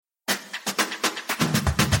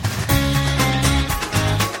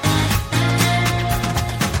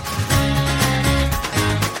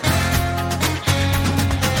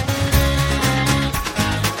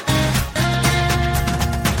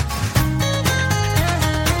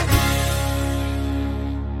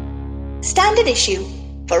Standard Issue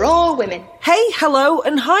for all women. Hey, hello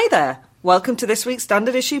and hi there. Welcome to this week's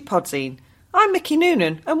Standard Issue Podzine. I'm Mickey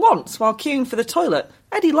Noonan, and once, while queuing for the toilet,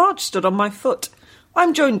 Eddie Large stood on my foot.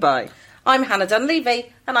 I'm joined by... I'm Hannah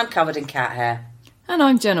Dunleavy, and I'm covered in cat hair. And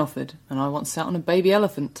I'm Jen Offord, and I once sat on a baby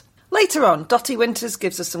elephant. Later on, Dottie Winters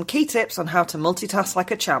gives us some key tips on how to multitask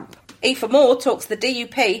like a champ. Aoife Moore talks the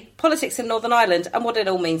DUP, politics in Northern Ireland, and what it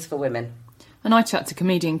all means for women. And I chat to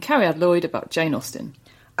comedian Carrie Lloyd about Jane Austen.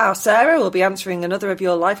 Our Sarah will be answering another of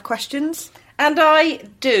your life questions. And I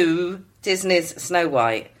do Disney's Snow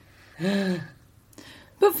White.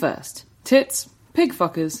 But first, tits, pig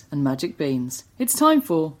fuckers and magic beans. It's time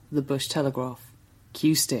for the Bush Telegraph.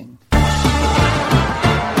 Cue Sting.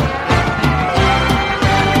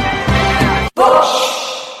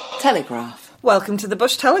 Bush Telegraph. Welcome to the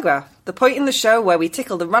Bush Telegraph, the point in the show where we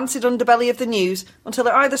tickle the rancid underbelly of the news until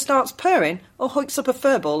it either starts purring or hoiks up a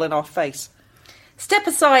furball in our face. Step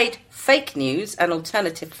aside fake news and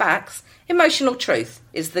alternative facts, emotional truth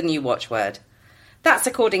is the new watchword. That's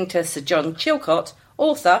according to Sir John Chilcot,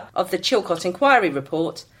 author of the Chilcot Inquiry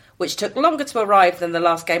Report, which took longer to arrive than the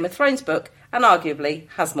last Game of Thrones book and arguably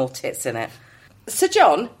has more tits in it. Sir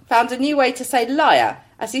John found a new way to say liar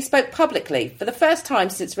as he spoke publicly for the first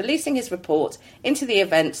time since releasing his report into the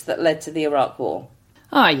events that led to the Iraq War.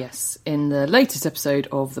 Ah yes, in the latest episode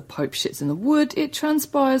of The Pope Shits in the Wood, it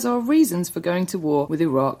transpires our reasons for going to war with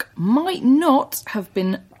Iraq might not have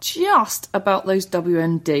been just about those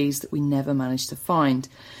WMDs that we never managed to find.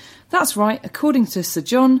 That's right, according to Sir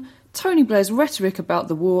John, Tony Blair's rhetoric about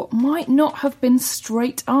the war might not have been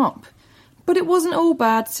straight up. But it wasn't all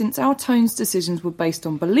bad, since our Tone's decisions were based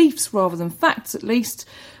on beliefs rather than facts at least,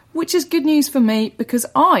 which is good news for me because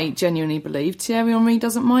I genuinely believe Thierry Henry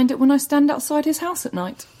doesn't mind it when I stand outside his house at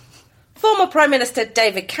night. Former Prime Minister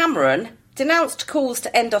David Cameron denounced calls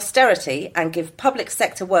to end austerity and give public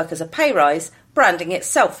sector workers a pay rise, branding it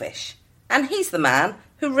selfish. And he's the man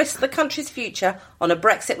who risked the country's future on a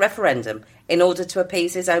Brexit referendum in order to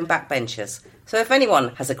appease his own backbenchers. So if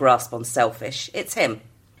anyone has a grasp on selfish, it's him.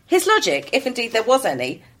 His logic, if indeed there was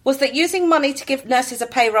any, was that using money to give nurses a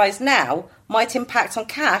pay rise now might impact on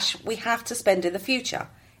cash we have to spend in the future,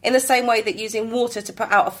 in the same way that using water to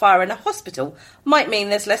put out a fire in a hospital might mean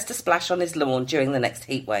there's less to splash on his lawn during the next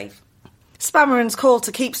heatwave. Spammeron's call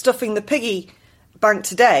to keep stuffing the piggy bank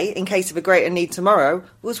today, in case of a greater need tomorrow,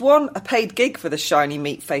 was 1, a paid gig for the shiny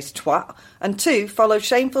meat-faced twat, and 2, followed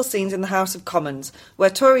shameful scenes in the House of Commons,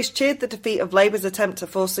 where Tories cheered the defeat of Labour's attempt to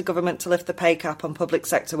force the government to lift the pay cap on public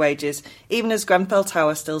sector wages, even as Grenfell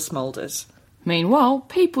Tower still smoulders. Meanwhile,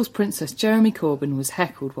 People's Princess Jeremy Corbyn was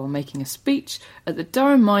heckled while making a speech at the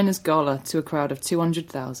Durham Miners' Gala to a crowd of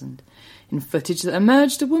 200,000. In footage that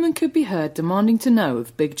emerged, a woman could be heard demanding to know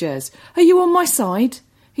of Big Jez, "Are you on my side?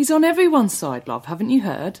 He's on everyone's side, love, haven't you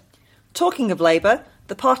heard?" Talking of Labour,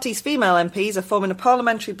 the party's female MPs are forming a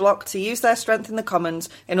parliamentary bloc to use their strength in the Commons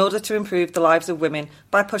in order to improve the lives of women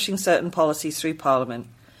by pushing certain policies through Parliament.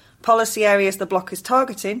 Policy areas the bloc is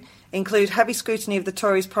targeting include heavy scrutiny of the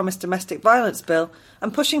Tories' promised domestic violence bill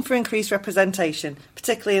and pushing for increased representation,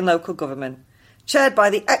 particularly in local government. Chaired by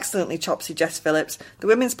the excellently chopsy Jess Phillips, the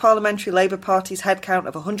Women's Parliamentary Labour Party's headcount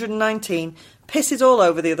of 119 pisses all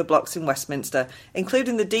over the other blocs in Westminster,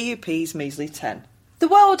 including the DUP's measly 10. The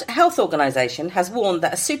World Health Organization has warned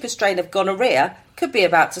that a super strain of gonorrhea could be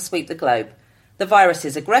about to sweep the globe. The virus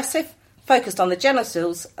is aggressive, focused on the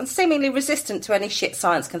genitals, and seemingly resistant to any shit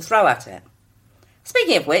science can throw at it.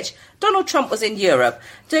 Speaking of which, Donald Trump was in Europe,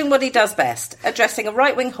 doing what he does best, addressing a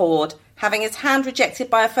right-wing horde, having his hand rejected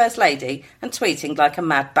by a First Lady, and tweeting like a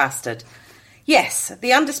mad bastard. Yes,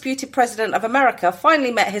 the undisputed President of America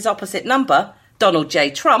finally met his opposite number, Donald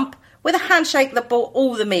J. Trump, with a handshake that brought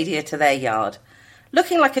all the media to their yard.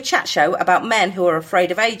 Looking like a chat show about men who are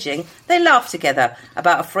afraid of ageing, they laugh together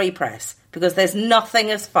about a free press, because there's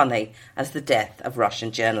nothing as funny as the death of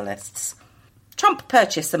Russian journalists. Trump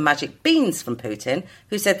purchased some magic beans from Putin,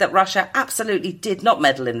 who said that Russia absolutely did not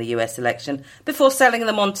meddle in the US election, before selling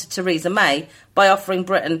them on to Theresa May by offering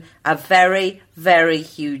Britain a very, very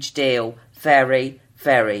huge deal very,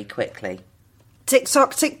 very quickly.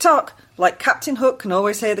 Tick-tock, tick-tock. Like Captain Hook can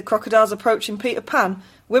always hear the crocodiles approaching Peter Pan,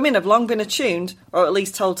 women have long been attuned, or at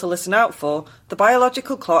least told to listen out for, the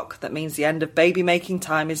biological clock that means the end of baby-making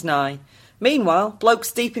time is nigh. Meanwhile,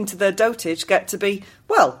 blokes deep into their dotage get to be,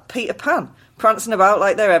 well, Peter Pan, prancing about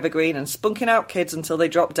like they're evergreen and spunking out kids until they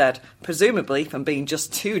drop dead, presumably from being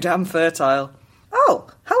just too damn fertile. Oh,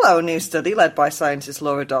 hello, a new study led by scientist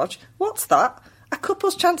Laura Dodge. What's that? A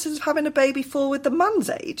couple's chances of having a baby fall with the man's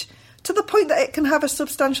age? To the point that it can have a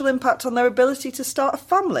substantial impact on their ability to start a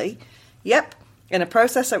family? Yep, In a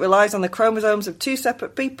process that relies on the chromosomes of two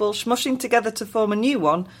separate people smushing together to form a new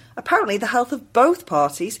one, apparently the health of both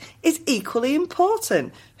parties is equally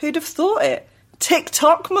important. Who'd have thought it?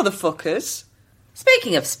 TikTok, motherfuckers!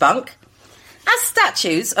 Speaking of spunk, as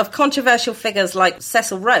statues of controversial figures like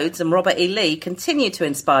Cecil Rhodes and Robert E. Lee continue to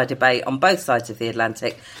inspire debate on both sides of the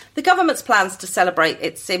Atlantic, the government's plans to celebrate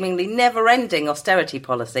its seemingly never-ending austerity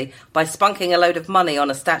policy by spunking a load of money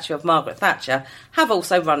on a statue of Margaret Thatcher have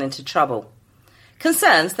also run into trouble.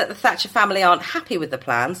 Concerns that the Thatcher family aren't happy with the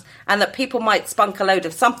plans and that people might spunk a load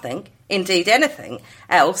of something, indeed anything,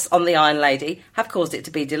 else on the Iron Lady have caused it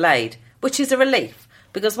to be delayed, which is a relief,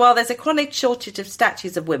 because while there's a chronic shortage of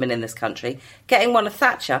statues of women in this country, getting one of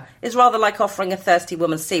Thatcher is rather like offering a thirsty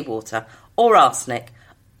woman seawater, or arsenic,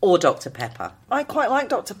 or Dr. Pepper. I quite like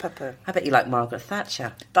Dr. Pepper. I bet you like Margaret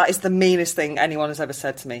Thatcher. That is the meanest thing anyone has ever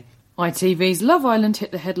said to me. ITV's Love Island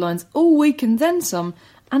hit the headlines all week and then some,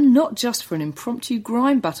 and not just for an impromptu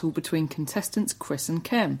grime battle between contestants Chris and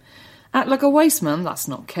Kem. Act like a wasteman, that's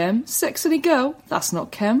not Kem. Sexily girl, that's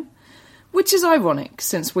not Kem. Which is ironic,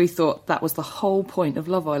 since we thought that was the whole point of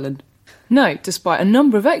Love Island. No, despite a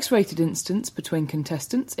number of X-rated incidents between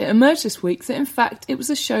contestants, it emerged this week that in fact it was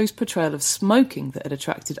the show's portrayal of smoking that had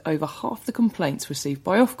attracted over half the complaints received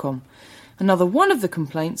by Ofcom. Another one of the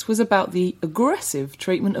complaints was about the aggressive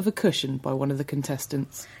treatment of a cushion by one of the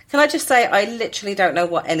contestants. Can I just say, I literally don't know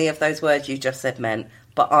what any of those words you just said meant,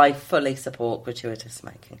 but I fully support gratuitous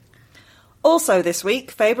smoking. Also this week,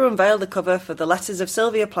 Faber unveiled the cover for The Letters of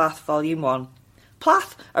Sylvia Plath, Volume 1.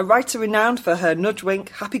 Plath, a writer renowned for her nudge-wink,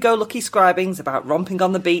 happy-go-lucky scribings about romping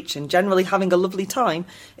on the beach and generally having a lovely time,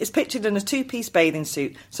 is pictured in a two-piece bathing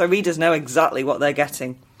suit, so readers know exactly what they're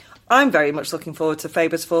getting. I'm very much looking forward to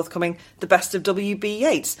Faber's forthcoming The Best of W.B.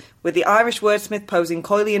 Yeats, with the Irish wordsmith posing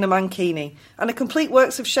coyly in a mankini, and a complete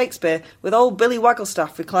works of Shakespeare with old Billy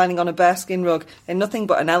Wagglestaff reclining on a bearskin rug in nothing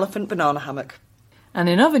but an elephant banana hammock. And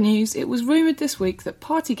in other news, it was rumoured this week that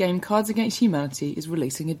party game Cards Against Humanity is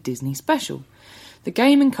releasing a Disney special. The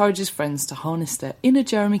game encourages friends to harness their inner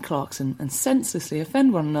Jeremy Clarkson and senselessly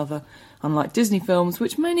offend one another, unlike Disney films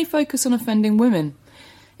which mainly focus on offending women.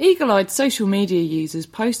 Eagle-eyed social media users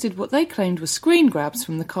posted what they claimed were screen grabs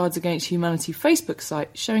from the Cards Against Humanity Facebook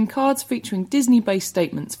site showing cards featuring Disney-based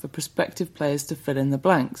statements for prospective players to fill in the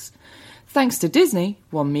blanks. Thanks to Disney,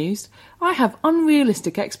 one mused, I have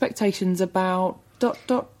unrealistic expectations about... ...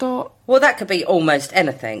 Well, that could be almost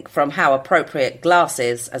anything, from how appropriate glass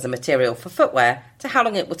is as a material for footwear to how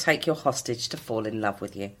long it will take your hostage to fall in love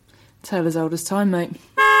with you. Tale as old as time, mate.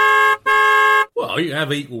 Well, you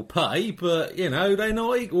have equal pay, but, they're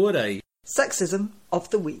not equal, are they? Sexism of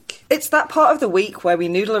the week. It's that part of the week where we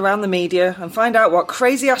noodle around the media and find out what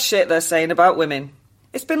crazy-ass shit they're saying about women.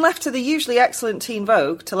 It's been left to the usually excellent Teen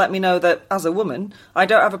Vogue to let me know that, as a woman, I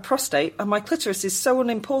don't have a prostate and my clitoris is so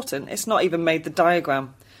unimportant it's not even made the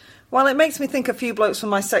diagram. While it makes me think a few blokes from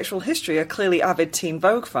my sexual history are clearly avid Teen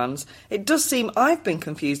Vogue fans, it does seem I've been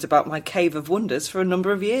confused about my cave of wonders for a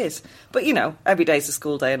number of years. But every day's a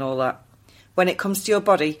school day and all that. When it comes to your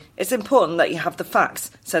body, it's important that you have the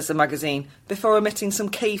facts, says the magazine, before omitting some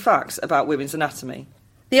key facts about women's anatomy.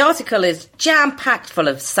 The article is jam-packed full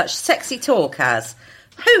of such sexy talk as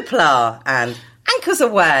hoopla and anchors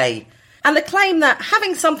away, and the claim that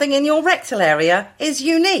having something in your rectal area is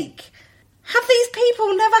unique. Have these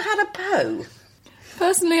people never had a poo?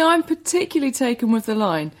 Personally, I'm particularly taken with the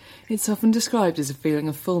line. It's often described as a feeling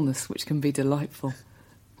of fullness, which can be delightful.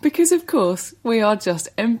 Because, of course, we are just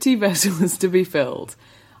empty vessels to be filled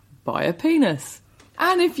by a penis.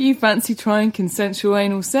 And if you fancy trying consensual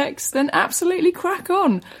anal sex, then absolutely crack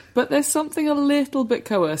on. But there's something a little bit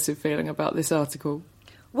coercive feeling about this article.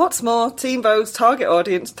 What's more, Teen Vogue's target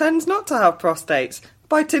audience tends not to have prostates,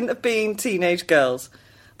 by dint of being teenage girls.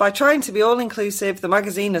 By trying to be all-inclusive, the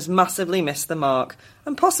magazine has massively missed the mark,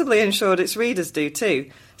 and possibly ensured its readers do too,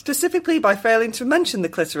 specifically by failing to mention the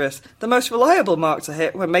clitoris, the most reliable mark to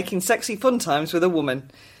hit when making sexy fun times with a woman.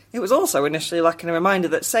 It was also initially lacking a reminder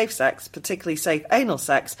that safe sex, particularly safe anal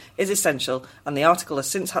sex, is essential, and the article has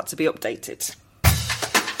since had to be updated.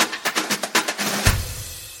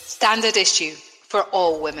 Standard issue for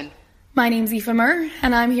all women. My name's Aoife Moore,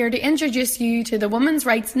 and I'm here to introduce you to the women's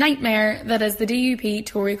rights nightmare that is the DUP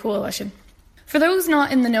Tory coalition. For those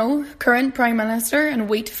not in the know, current Prime Minister and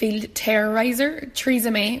Wheatfield terroriser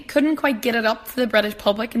Theresa May couldn't quite get it up for the British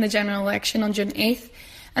public in the general election on June 8th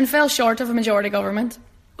and fell short of a majority government.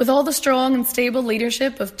 With all the strong and stable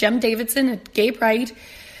leadership of Jim Davidson at Gay Pride,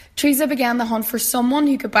 Theresa began the hunt for someone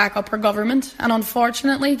who could back up her government and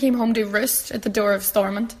unfortunately came home to roost at the door of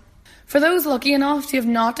Stormont. For those lucky enough to have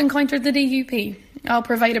not encountered the DUP, I'll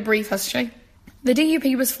provide a brief history. The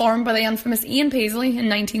DUP was formed by the infamous Ian Paisley in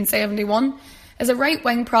 1971 as a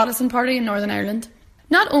right-wing Protestant party in Northern Ireland.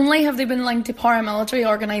 Not only have they been linked to paramilitary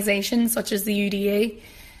organisations such as the UDA,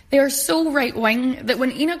 they are so right-wing that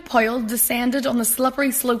when Enoch Powell descended on the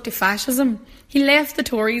slippery slope to fascism, he left the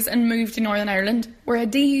Tories and moved to Northern Ireland, where a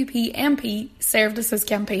DUP MP served as his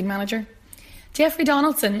campaign manager. Jeffrey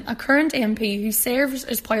Donaldson, a current MP who serves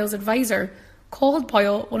as Powell's advisor, called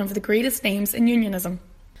Powell one of the greatest names in unionism.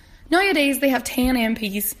 Nowadays they have 10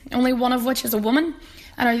 MPs, only one of which is a woman,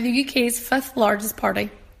 and are the UK's 5th largest party.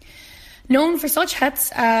 Known for such hits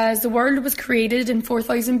as The World Was Created in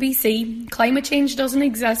 4000 BC, Climate Change Doesn't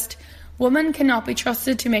Exist, Women Cannot Be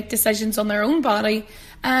Trusted to Make Decisions on Their Own Body,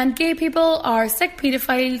 and Gay People Are Sick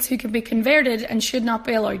Paedophiles Who Can Be Converted and Should Not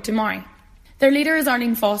Be Allowed to Marry. Their leader is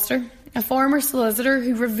Arlene Foster, a former solicitor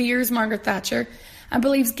who reveres Margaret Thatcher and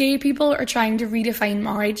believes gay people are trying to redefine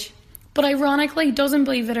marriage, but ironically doesn't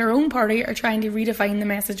believe that her own party are trying to redefine the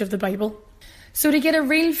message of the Bible. So to get a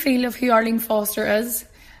real feel of who Arlene Foster is,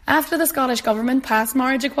 after the Scottish Government passed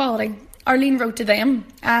marriage equality, Arlene wrote to them,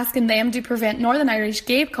 asking them to prevent Northern Irish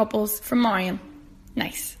gay couples from marrying.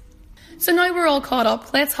 Nice. So now we're all caught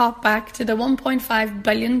up, let's hop back to the £1.5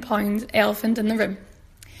 billion elephant in the room.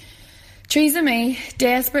 Theresa May,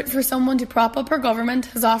 desperate for someone to prop up her government,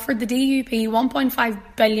 has offered the DUP £1.5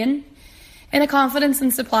 billion in a confidence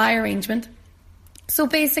and supply arrangement. So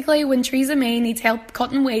basically, when Theresa May needs help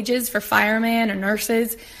cutting wages for firemen or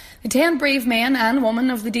nurses, the 10 brave men and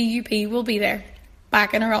women of the DUP will be there,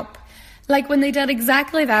 backing her up, like when they did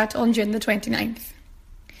exactly that on June the 29th.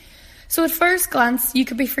 So at first glance, you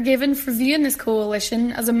could be forgiven for viewing this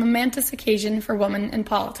coalition as a momentous occasion for women in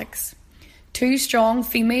politics. 2 strong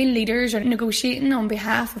female leaders are negotiating on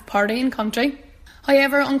behalf of party and country.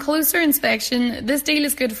 However, on closer inspection, this deal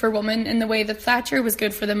is good for women in the way that Thatcher was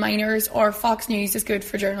good for the miners or Fox News is good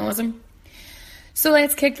for journalism. So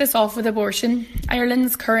let's kick this off with abortion,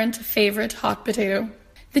 Ireland's current favourite hot potato.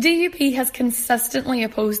 The DUP has consistently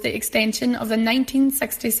opposed the extension of the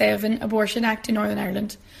 1967 Abortion Act to Northern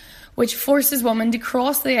Ireland, which forces women to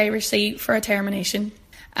cross the Irish Sea for a termination.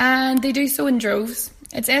 And they do so in droves.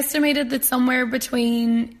 It's estimated that somewhere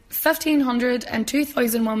between 1,500 and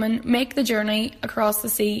 2,000 women make the journey across the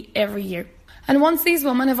sea every year. And once these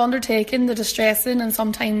women have undertaken the distressing and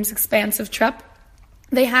sometimes expensive trip,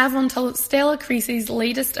 they have, until Stella Creasy's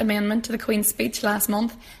latest amendment to the Queen's speech last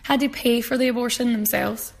month, had to pay for the abortion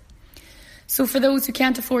themselves. So for those who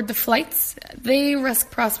can't afford the flights, they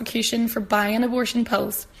risk prosecution for buying abortion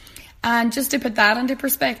pills. And just to put that into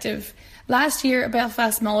perspective, last year a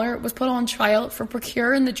Belfast miller was put on trial for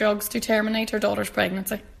procuring the drugs to terminate her daughter's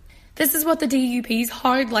pregnancy. This is what the DUP's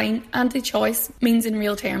hardline anti-choice means in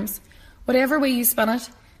real terms. Whatever way you spin it,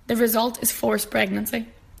 the result is forced pregnancy.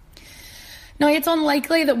 Now, it's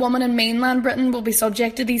unlikely that women in mainland Britain will be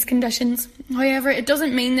subject to these conditions. However, it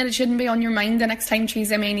doesn't mean that it shouldn't be on your mind the next time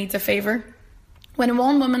Theresa May needs a favour. When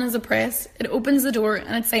one woman is oppressed, it opens the door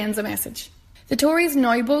and it sends a message. The Tories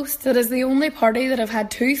now boast that as the only party that have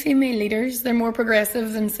had 2 female leaders, they're more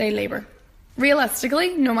progressive than, say, Labour.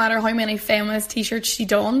 Realistically, no matter how many feminist t-shirts she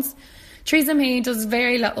dons, Theresa May does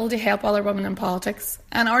very little to help other women in politics,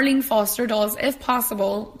 and Arlene Foster does, if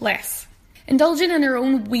possible, less. Indulging in her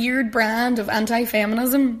own weird brand of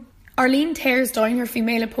anti-feminism, Arlene tears down her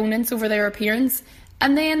female opponents over their appearance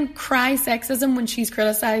and then cries sexism when she's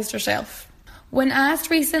criticised herself. When asked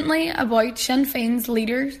recently about Sinn Féin's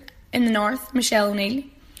leader in the North, Michelle O'Neill,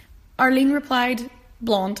 Arlene replied,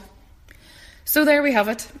 blonde. So there we have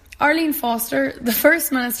it. Arlene Foster, the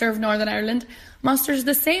First Minister of Northern Ireland, musters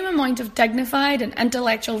the same amount of dignified and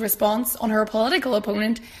intellectual response on her political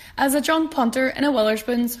opponent as a drunk punter in a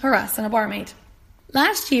Witherspoon's harassing a barmaid.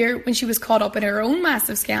 Last year, when she was caught up in her own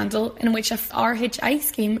massive scandal in which a RHI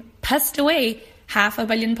scheme pissed away £500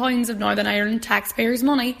 million of Northern Ireland taxpayers'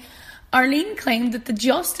 money, Arlene claimed that the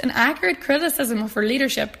just and accurate criticism of her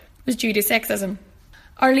leadership was due to sexism.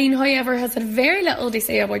 Arlene, however, has had very little to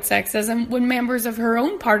say about sexism when members of her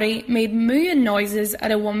own party made mooing noises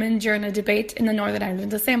at a woman during a debate in the Northern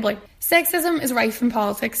Ireland Assembly. Sexism is rife in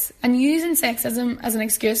politics, and using sexism as an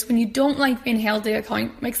excuse when you don't like being held to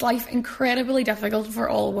account makes life incredibly difficult for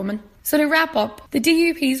all women. So to wrap up, the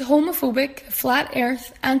DUP's homophobic, flat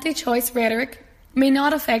earth, anti-choice rhetoric may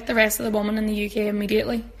not affect the rest of the women in the UK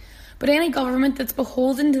immediately, but any government that's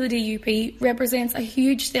beholden to the DUP represents a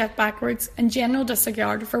huge step backwards and general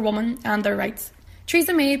disregard for women and their rights.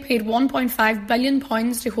 Theresa May paid £1.5 billion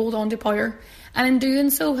to hold on to power, and in doing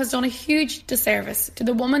so has done a huge disservice to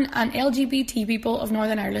the women and LGBT people of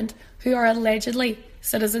Northern Ireland who are allegedly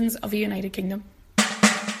citizens of the United Kingdom.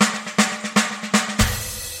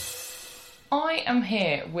 I am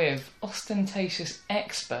here with ostentatious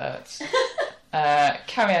expert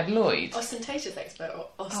Cariad Lloyd. Ostentatious expert or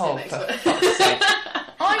Oh, Austin for expert? fuck's sake.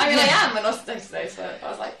 I am an ostentatious expert. I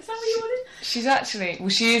was like, is that what you wanted?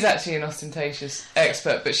 She is actually an ostentatious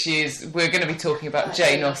expert, but we're going to be talking about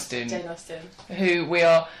Jane Austen. Jane Austen. Who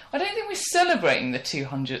I don't think we're celebrating the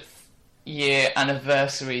 200th year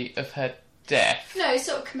anniversary of her death. No,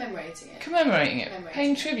 sort of commemorating it. Commemorating it,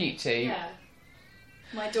 paying tribute to. Yeah.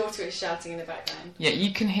 My daughter is shouting in the background. Yeah,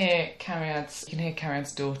 you can hear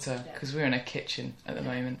Cariad's daughter, because we're in a kitchen at the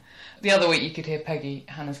moment. The other week you could hear Peggy,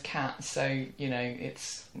 Hannah's cat, so, you know,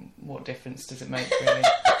 it's... What difference does it make, really?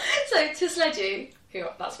 So, to Sledgy,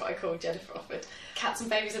 that's what I call Jennifer Offord, cats and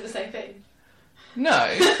babies are the same thing?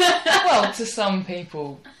 No. Well, to some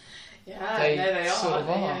people, Yeah, they are. sort of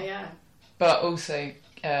are. Yeah. But also,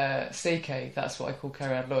 CK, that's what I call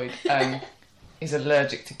Cariad Lloyd, is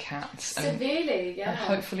allergic to cats. Severely, yeah. And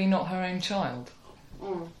hopefully not her own child.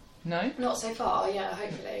 Mm. No? Not so far, yeah,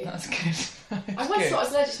 hopefully. That's good. I once thought I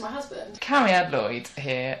was allergic to my husband. Cariad Lloyd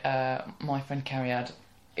here, my friend Cariad,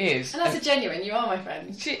 is... And that's a genuine, you are my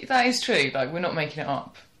friend. That is true, like, we're not making it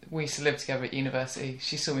up. We used to live together at university.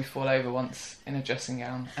 She saw me fall over once in a dressing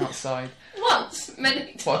gown outside. Once?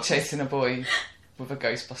 Many times. While chasing a boy with a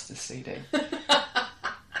Ghostbusters CD.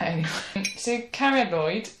 Anyway, so Cariad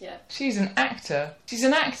Lloyd, she's an actor. She's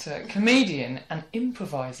an actor, comedian, and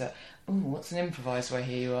improviser. Ooh, what's an improviser, I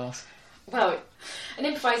hear you ask? Well, an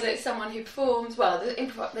improviser is someone who performs... Well,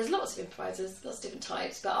 there's lots of improvisers, lots of different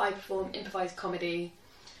types, but I perform improvised comedy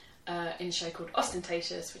in a show called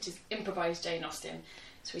Ostentatious, which is improvised Jane Austen.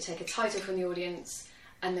 So we take a title from the audience,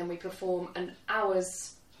 and then we perform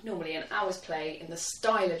normally an hour's play in the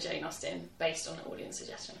style of Jane Austen, based on an audience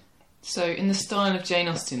suggestion. So, in the style of Jane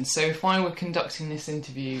Austen, so if I were conducting this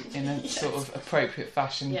interview in a sort of appropriate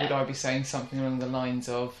fashion, would I be saying something along the lines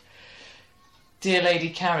of, Dear Lady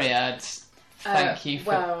Cariad, thank you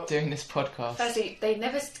for doing this podcast? Firstly, they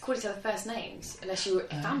never call each other first names, unless you were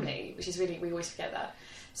family, which is really, we always forget that.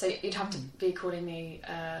 So you'd have to be calling me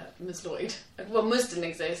Ms. Lloyd. Well, Ms. didn't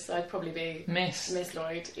exist, so I'd probably be Miss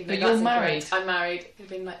Lloyd. But you're married. I'm married. You'd have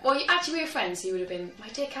been like, well, actually we were friends, so you would have been, My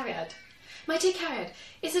dear Cariad,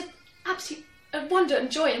 it's an absolute wonder and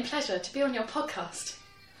joy and pleasure to be on your podcast.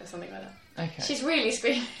 Or something like that. Okay. She's really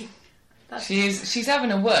screaming. She's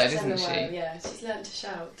having a word, isn't she? Yeah, she's learned to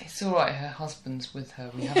shout. It's alright, her husband's with her.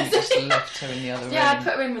 We haven't just left her in the other room. Yeah, I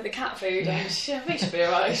put her in with the cat food and I think she'll be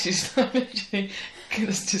alright. She's literally...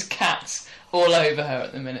 There's just cats all over her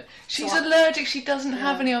at the minute. She's allergic, she doesn't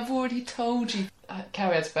have any, I've already told you.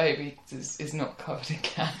 Cariad's baby is not covered in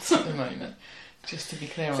cats at the moment, just to be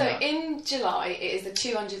clear on that. So in July, it is the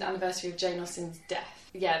 200th anniversary of Jane Austen's death.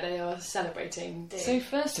 Yeah, they are celebrating. So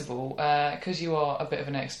first of all, because you are a bit of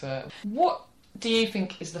an expert, what do you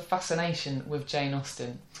think is the fascination with Jane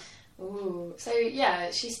Austen? Ooh, so yeah,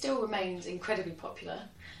 she still remains incredibly popular.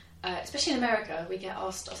 Especially in America, we get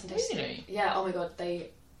asked ostentatiously. Really? Yeah, oh my god,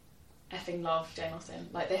 they effing love Jane Austen.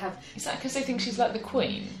 Like, they have... Is that because they think she's like the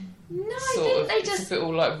Queen? No, I think they just... It's a bit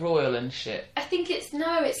all like royal and shit. I think because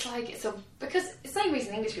it's the same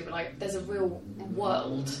reason English people like, there's a real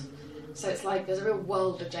world. So it's like, there's a real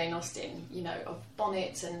world of Jane Austen, you know, of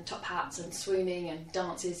bonnets and top hats and swooning and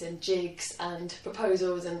dances and jigs and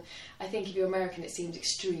proposals. And I think if you're American, it seems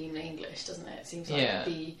extremely English, doesn't it? It seems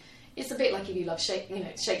like it's a bit like if you love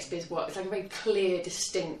Shakespeare's work. It's like a very clear,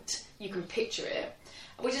 distinct, you can picture it,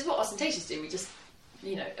 which is what ostentatious do. We just,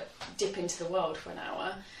 dip into the world for an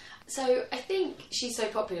hour. So I think she's so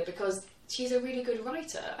popular because she's a really good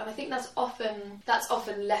writer, and I think that's often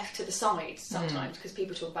left to the side sometimes because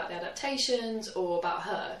people talk about the adaptations or about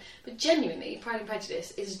her. But genuinely, Pride and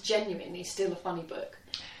Prejudice is genuinely still a funny book.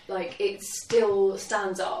 Like, it still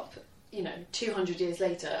stands up, 200 years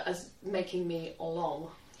later as making me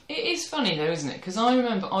lol. It is funny though, isn't it? Because I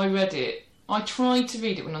remember I read it. I tried to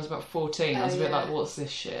read it when I was about 14. I was a bit like, "What's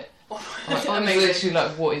this shit?" I was literally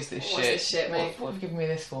like, "What is this shit? What's this shit, mate? What have you given me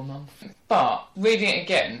this for, Mum?" But reading it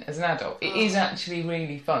again as an adult, it is actually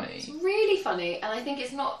really funny. It's really funny, and I think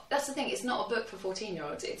it's not. That's the thing. It's not a book for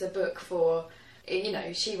 14-year-olds. It's a book for,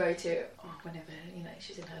 she wrote it whenever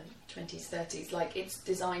she's in her 20s, 30s. Like, it's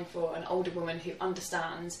designed for an older woman who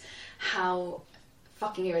understands how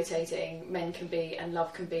fucking irritating men can be, and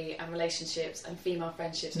love can be, and relationships, and female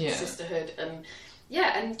friendships, and sisterhood, and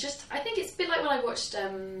just I think it's a bit like when I watched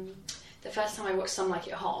the first time I watched Some Like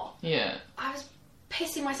It Hot. Yeah, I was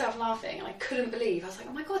pissing myself laughing, and I couldn't believe. I was like,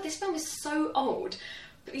 oh my god, this film is so old,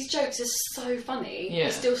 But these jokes are so funny. Yeah.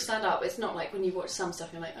 You still stand up. It's not like when you watch some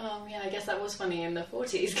stuff and you're like, oh yeah, I guess that was funny in the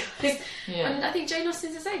 40s, guys. Yeah. And I think Jane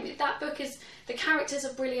Austen's the same. That book is, the characters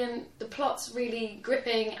are brilliant, the plot's really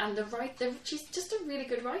gripping, and she's just a really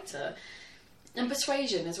good writer. And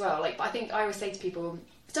Persuasion as well. Like, I think I always say to people,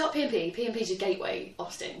 start P&P. P&P's your gateway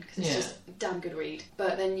Austen, because it's just a damn good read.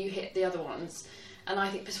 But then you hit the other ones. And I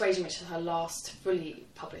think Persuasion, which is her last fully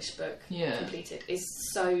published book, completed, is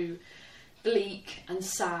so bleak and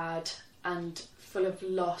sad and full of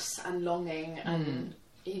loss and longing and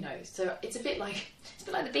so it's a bit like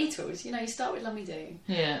the Beatles. You start with Lummy Doon,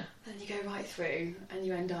 then you go right through and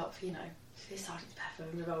you end up Sergeant Pepper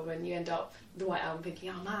and Revolver, and you end up the White Album thinking,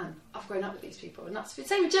 oh man, I've grown up with these people. And that's the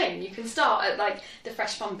same with Jane. You can start at like the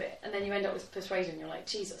fresh fun bit and then you end up with Persuasion and you're like,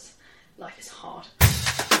 Jesus, life is hard.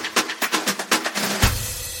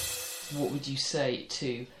 What would you say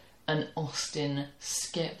to an Austen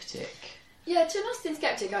skeptic? Yeah, to an Austen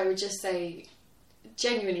skeptic, I would just say,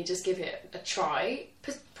 genuinely, just give it a try.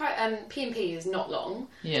 P&P is not long.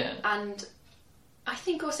 Yeah. And I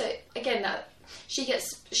think also, again, that she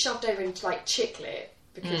gets shoved over into like chick lit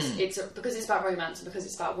because it's about romance and because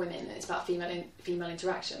it's about women and it's about female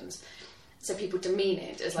interactions. So people demean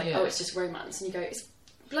it as like, oh, it's just romance, and you go, it's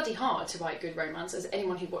bloody hard to write good romance, as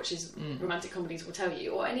anyone who watches romantic comedies will tell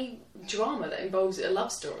you, or any drama that involves a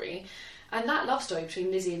love story. And that love story between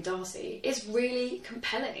Lizzie and Darcy is really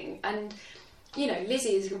compelling. And,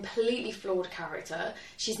 Lizzie is a completely flawed character.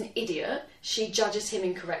 She's an idiot. She judges him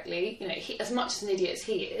incorrectly, as much as an idiot as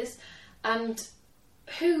he is. And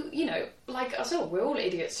who, like us all, we're all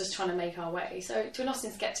idiots just trying to make our way. So to an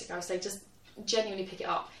Austen skeptic, I would say just genuinely pick it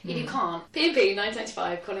up. If you can't, P&P,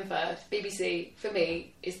 1995, Colin Firth, BBC, for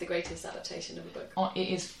me, is the greatest adaptation of a book. Oh, it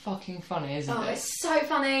is fucking funny, isn't it? Oh, it's so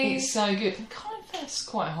funny. It's so good. And Colin Firth's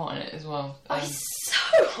quite hot in it as well. Oh, he's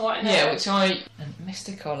so hot in it. Yeah, and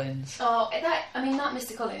Mr. Collins. Oh, that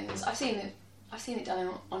Mr. Collins, I've seen it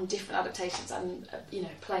done on different adaptations and,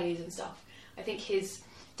 plays and stuff. I think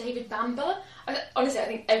David Bamber. Honestly, I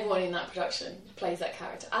think everyone in that production plays that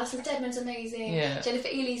character. Alison Steadman's amazing. Yeah. Jennifer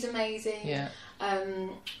Ely's amazing. Yeah.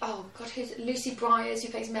 Who's Lucy Bryers, who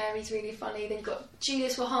plays Mary's really funny. They've got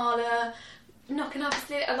Julius Wahala knocking up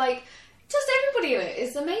just everybody in it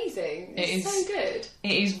is amazing. It's so good.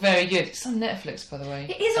 It is very good. It's on Netflix, by the way.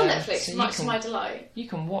 It is on Netflix, so much to my delight. You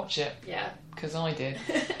can watch it. Yeah. Because I did.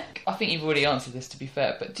 I think you've already answered this, to be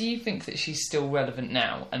fair, but do you think that she's still relevant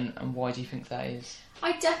now, and why do you think that is?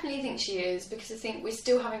 I definitely think she is, because I think we're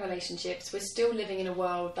still having relationships, we're still living in a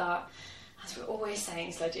world that, as we're always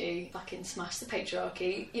saying, Sludgy, fucking smash the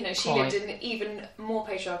patriarchy. She lived in an even more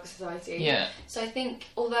patriarchal society. Yeah. So I think,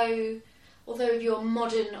 although you're a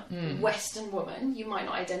modern Western woman, you might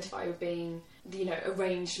not identify with being,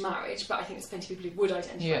 arranged marriage, but I think there's plenty of people who would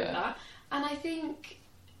identify with that. And I think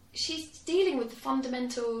she's dealing with the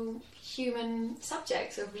fundamental human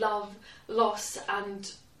subjects of love, loss,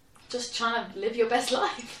 and just trying to live your best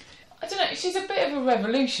life. I don't know, she's a bit of a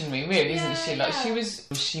revolutionary, really, isn't she? Like, was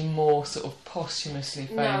she more sort of posthumously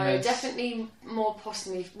famous? No, definitely more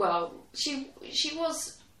posthumously. Well, she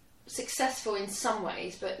was successful in some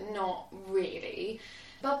ways, but not really.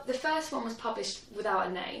 But the first one was published without a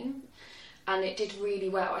name, and it did really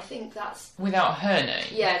well. I think that's... Without her name?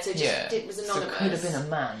 Yeah, so it was anonymous. So it could have been a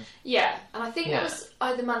man. Yeah, and I think that was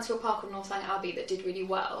either Mansfield Park or Northanger Abbey that did really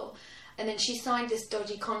well. And then she signed this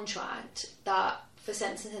dodgy contract that, for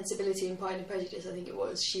Sense and Sensibility and Pride and Prejudice, I think it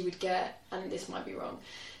was, she would get, and this might be wrong,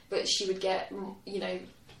 but she would get,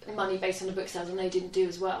 money based on the book sales, and they didn't do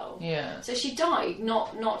as well. Yeah. So she died,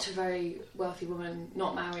 not a very wealthy woman,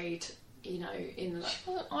 not married,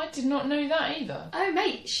 I did not know that either. Oh,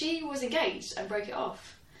 mate, she was engaged and broke it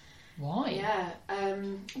off. Why? Yeah.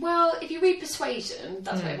 Well, if you read Persuasion,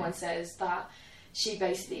 that's what everyone says, that she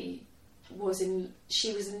basically was in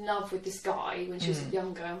love with this guy when she was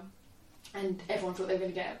younger, and everyone thought they were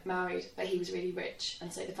going to get married, but he was really rich,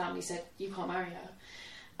 and so the family said, you can't marry her.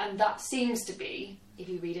 And that seems to be, if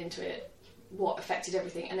you read into it, what affected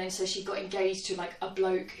everything. And then so she got engaged to like a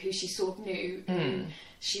bloke who she sort of knew, and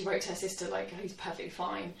she wrote to her sister like, oh, he's perfectly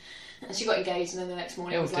fine, and she got engaged, and then the next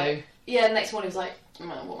morning it was like, the next morning was like,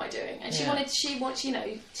 what am I doing? And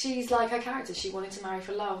she's like her character, she wanted to marry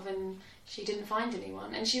for love, and she didn't find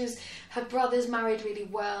anyone. And her brothers married really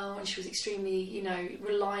well, and she was extremely,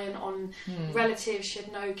 reliant on relatives. She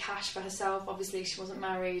had no cash for herself. Obviously, she wasn't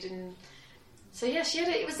married. And so, yeah,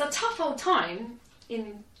 it was a tough old time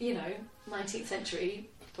in, 19th century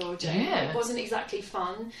for Jane. Yeah. It wasn't exactly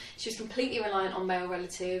fun. She was completely reliant on male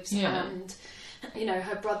relatives. Yeah. And,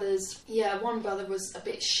 her brothers, one brother was a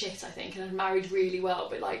bit shit, I think, and had married really well,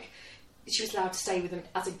 but, like, she was allowed to stay with them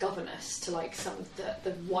as a governess to like some of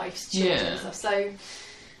the wife's children and stuff. So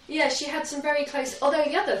yeah, she had some very close. Although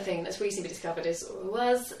the other thing that's recently discovered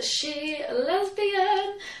was she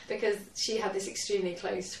lesbian, because she had this extremely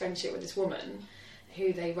close friendship with this woman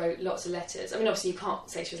who they wrote lots of letters. I mean, obviously you can't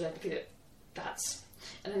say she was lesbian because that's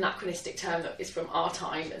an anachronistic term that is from our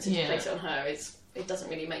time, and so to place it on her it doesn't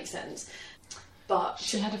really make sense. But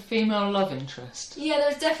she had a female love interest. Yeah, there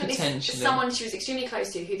was definitely someone she was extremely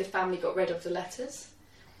close to who the family got rid of the letters.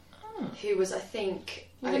 Who was, I think...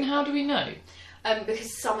 Well, then how do we know?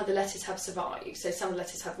 Because some of the letters have survived. So some of the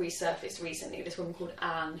letters have resurfaced recently. This woman called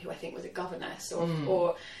Anne, who I think was a governess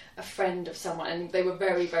or a friend of someone, and they were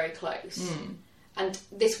very, very close. And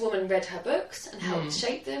this woman read her books and helped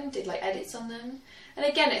shape them, did like edits on them. And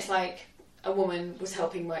again, it's like a woman was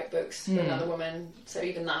helping write books for another woman, so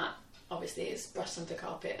even that obviously is brushed under the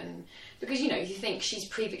carpet. And because, you know, you think she's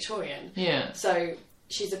pre-Victorian, so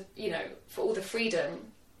she's for all the freedom.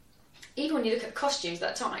 Even when you look at the costumes at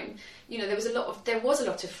that time, you know, there was a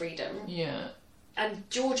lot of freedom. Yeah. And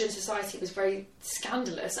Georgian society was very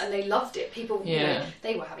scandalous, and they loved it. People, you know,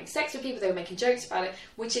 they were having sex with people, they were making jokes about it,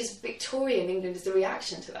 which is Victorian England is the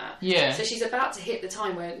reaction to that. Yeah. So she's about to hit the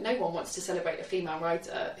time where no one wants to celebrate a female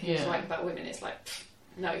writer who's writing about women. It's like,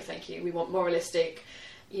 no, thank you. We want moralistic,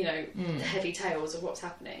 you know, heavy tales of what's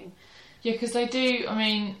happening. Yeah, because they do. I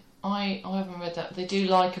mean, I haven't read that. They do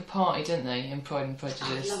like a party, don't they, in Pride and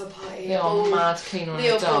Prejudice? I love a party. They are mad keen on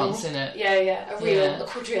a dance, innit? Yeah, a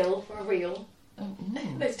quadrille or a reel.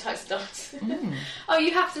 Those types of dance. Oh,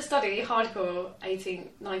 you have to study hardcore 18th,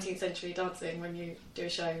 19th century dancing when you do a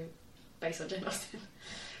show based on Jane Austen.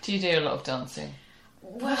 Do you do a lot of dancing?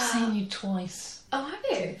 Well, I've seen you twice. Oh, have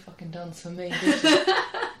you? Didn't fucking dance for me, did you?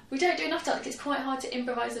 We don't do enough dance. It's quite hard to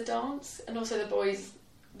improvise a dance, and also the boys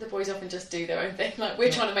often just do their own thing. Like,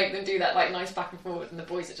 we're trying to make them do that like nice back and forward, and the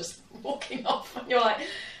boys are just walking off. And you're like,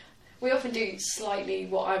 we often do slightly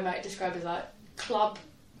what I might describe as like club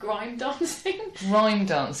grime dancing. Grime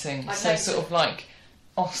dancing, so sort of like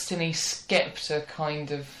Austin-y Skepta kind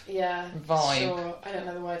of vibe. Sure. I don't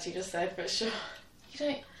know the words you just said, but sure. You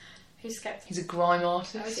don't. Who's Skepta? He's a grime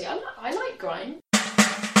artist. Oh, is he? I like grime.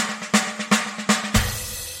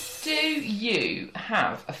 Do you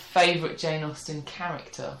have a favourite Jane Austen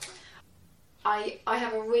character? I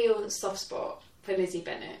have a real soft spot for Lizzie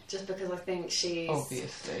Bennet, just because I think she's...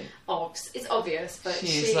 Obviously. It's obvious, but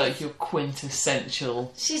she's like your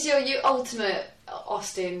quintessential... She's your ultimate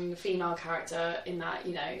Austen female character in that,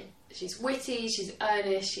 you know, she's witty, she's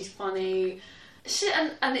earnest, she's funny...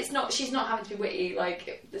 And it's not. She's not having to be witty.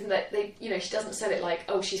 Like, isn't that they? You know, she doesn't sell it like,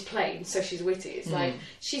 oh, she's plain, so she's witty. It's like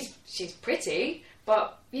she's pretty,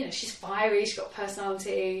 but you know, she's fiery. She's got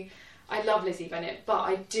personality. I love Lizzie Bennet, but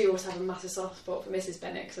I do also have a massive soft spot for Mrs.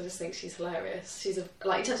 Bennet because I just think she's hilarious. She's in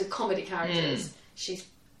terms of comedy characters, she's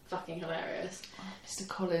fucking hilarious. Oh, Mr.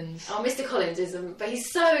 Collins. Oh, Mr. Collins isn't, but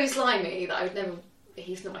he's so slimy that I would never.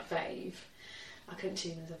 He's not my fave. I couldn't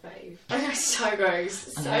choose him as a fave. I know, so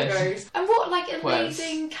gross. Gross. And what, like,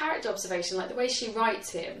 amazing character observation. Like, the way she writes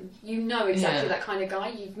him, you know exactly that kind of guy.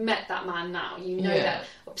 You've met that man now. You know that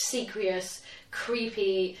obsequious,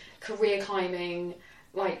 creepy, career climbing...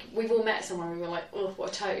 Like, we've all met someone and we were like, oh,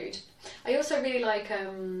 what a toad. I also really like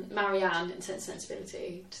Marianne in Sense and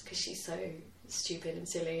Sensibility, just because she's so stupid and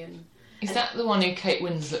silly. Is that the one who Kate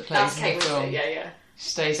Winslet plays that's in Kate the film? Winslet, yeah. She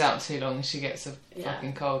stays out too long and she gets a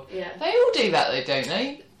fucking cold. Yeah. They all do that though, don't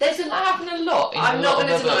they? That happen a lot in I'm a not lot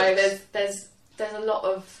going of to deny books. there's a lot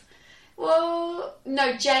of... Well,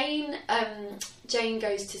 no, Jane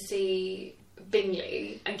goes to see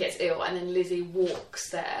Bingley and gets ill, and then Lizzie walks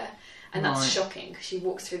there. And that's shocking because she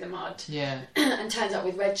walks through the mud and turns up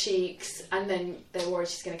with red cheeks, and then they're worried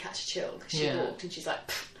she's going to catch a chill because she walked, and she's like,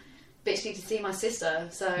 bitch, need to see my sister,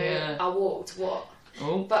 so I walked, what?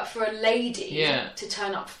 Oh. But for a lady to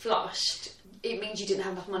turn up flushed, it means you didn't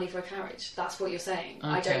have enough money for a carriage. That's what you're saying. Okay.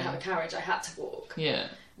 I don't have a carriage, I had to walk. Yeah.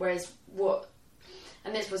 Whereas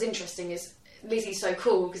and this was interesting, is Lizzie's so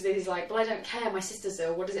cool because Lizzie's like, well, I don't care, my sister's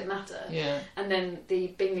ill, what does it matter? Yeah. And then the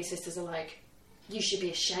Bingley sisters are like, you should be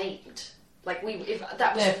ashamed. Like,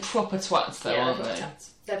 they're proper twats though, aren't they?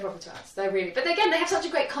 They're proper twats. They're really... But again, they have such a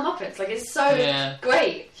great comeuppance. Like, it's so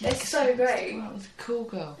great. It's so great. Well, it's a cool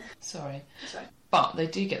girl. Sorry. But they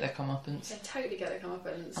do get their comeuppance. They totally get their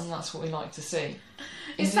comeuppance. And that's what we like to see.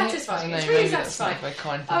 It's satisfying. It's really satisfying.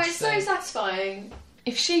 It's so satisfying.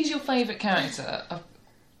 If she's your favourite character,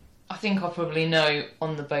 I think I probably know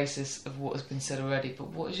on the basis of what has been said already, but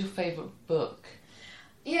what is your favourite book?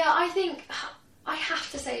 Yeah, I think... I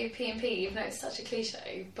have to say P&P, even though it's such a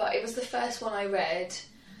cliche, but it was the first one I read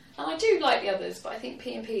And I do like the others, but I think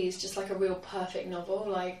P&P is just like a real perfect novel.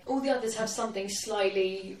 Like, all the others have something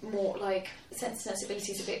slightly more, like, Sense and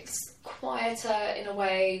Sensibility is a bit quieter in a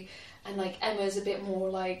way, and, like, Emma's a bit more,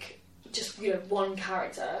 like, just, you know, one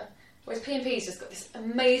character. Whereas P&P's just got this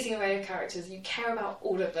amazing array of characters. You care about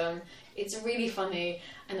all of them. It's really funny,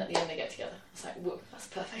 and at the end they get together. It's like, whoa, that's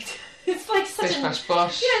perfect. It's like such Bish, bash,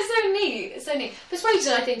 bosh. Yeah, it's so neat. It's so neat.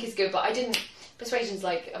 Persuasion, I think, is good, but Persuasion's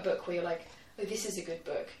like a book where you're like, oh, this is a good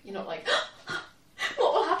book. You're not like,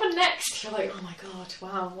 what will happen next? You're like, oh my god,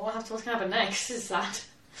 wow, what's going to happen next? This is sad.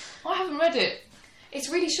 I haven't read it. It's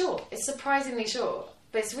really short. It's surprisingly short,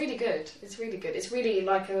 but it's really good. It's really good. It's really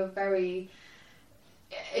like a very...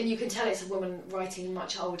 And you can tell it's a woman writing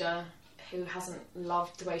much older who hasn't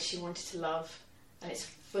loved the way she wanted to love, and it's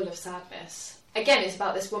full of sadness. Again, it's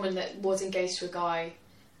about this woman that was engaged to a guy,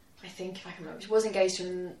 I think, if I can remember. She was engaged to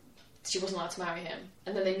him, she wasn't allowed to marry him,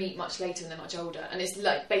 and then they meet much later and they're much older, and it's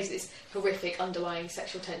like basically this horrific underlying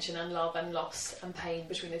sexual tension and love and loss and pain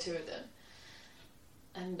between the two of them.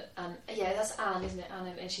 And yeah, that's Anne, isn't it?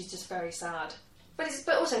 Anne, and she's just very sad, but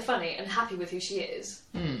also funny and happy with who she is.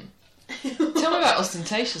 Tell me about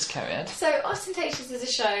Ostentatious, Carrie. So Ostentatious is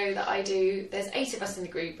a show that I do. There's 8 of us in the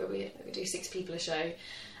group, but we do 6 people a show.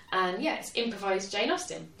 And yeah, it's improvised Jane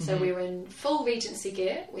Austen. So we're in full Regency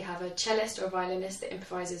gear. We have a cellist or a violinist that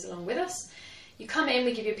improvises along with us. You come in,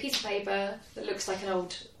 we give you a piece of paper that looks like an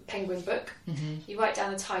old Penguin book. You write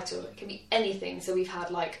down a title. It can be anything. So we've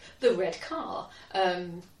had like The Red Car,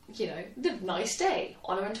 you know, The Nice Day,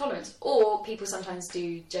 Honour and Tolerance. Or people sometimes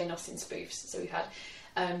do Jane Austen spoofs. So we've had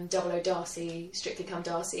 00 Darcy, Strictly Come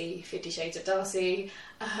Darcy, 50 Shades of Darcy.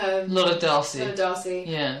 A lot of Darcy.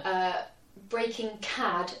 Yeah. Breaking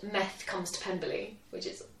Cad, Meth Comes to Pemberley, which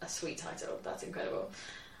is a sweet title. That's incredible.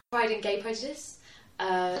 Pride and Gay Prejudice.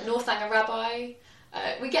 Northanger Rabbi.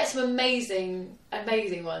 We get some amazing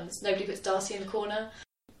ones. Nobody Puts Darcy in the Corner.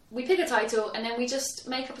 We pick a title and then we just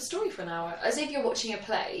make up a story for an hour, as if you're watching a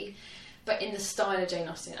play, but in the style of Jane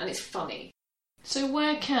Austen, and it's funny. So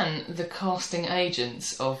where can the casting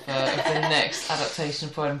agents of the next adaptation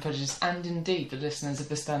of Pride and Prejudice, and indeed the listeners of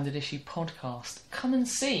the Standard Issue podcast, come and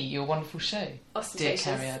see your wonderful show, dear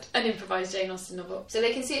Carriad? An improvised Jane Austen novel. So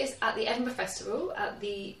they can see us at the Edinburgh Festival at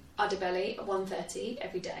the Udderbelly at 1:30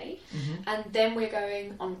 every day, and then we're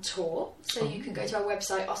going on tour. So you can go to our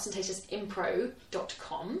website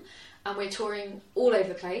ostentatiousimpro.com, and we're touring all over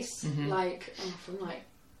the place, from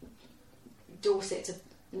Dorset to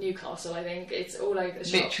Newcastle, I think. It's all over the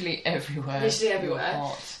shop. Literally everywhere. Your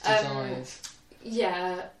heart desires.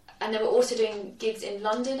 Yeah, and then we're also doing gigs in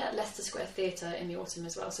London at Leicester Square Theatre in the autumn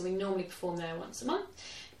as well, so we normally perform there once a month.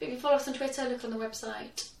 But if you follow us on Twitter, look on the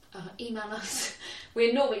website, email us.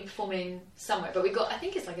 We're normally performing somewhere, but I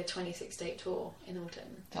think it's like a 26-date tour in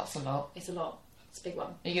autumn. That's a lot. It's a lot. It's a big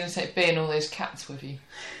one. Are you going to take B and all those cats with you?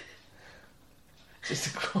 Just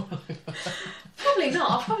to crawl over. Probably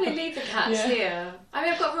not. I'll probably leave the cats here. I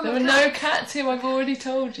mean, I've got room. There were no cats here, I've already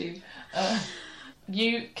told you.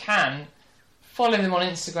 You can follow them on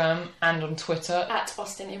Instagram and on Twitter. At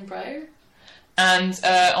Austen Impro. And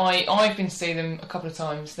I've been to see them a couple of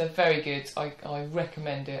times. They're very good. I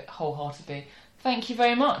recommend it wholeheartedly. Thank you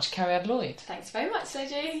very much, Carriad Lloyd. Thanks very much,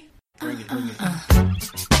 Soji. Bring it.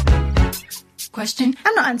 Question.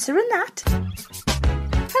 I'm not answering that.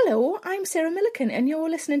 Hello, I'm Sarah Milliken and you're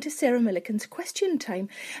listening to Sarah Milliken's Question Time.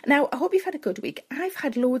 Now, I hope you've had a good week. I've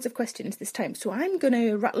had loads of questions this time, so I'm going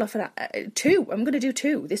to rattle off 2. I'm going to do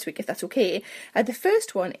 2 this week, if that's okay. The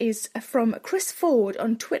first one is from Chris Ford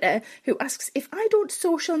on Twitter, who asks, if I don't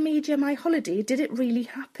social media my holiday, did it really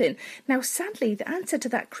happen? Now, sadly, the answer to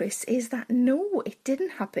that, Chris, is that no, it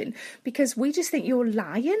didn't happen, because we just think you're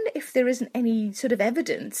lying if there isn't any sort of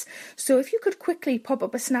evidence. So if you could quickly pop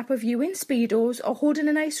up a snap of you in Speedos or holding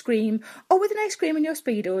an ice cream, or with an ice cream in your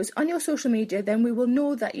Speedos on your social media, then we will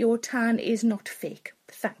know that your tan is not fake.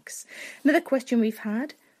 Thanks. Another question we've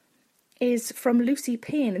had is from Lucy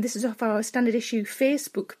Payne, and this is off our Standard Issue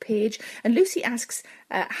Facebook page, and Lucy asks,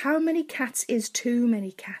 how many cats is too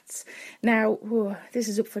many cats? Now, this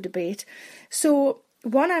is up for debate. So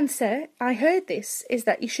one answer, I heard this, is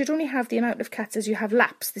that you should only have the amount of cats as you have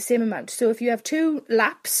laps, the same amount. So if you have 2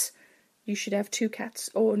 laps, you should have 2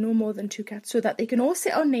 cats, or no more than 2 cats, so that they can all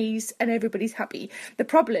sit on knees and everybody's happy. The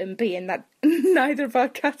problem being that neither of our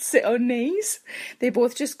cats sit on knees. They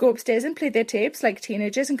both just go upstairs and play their tapes like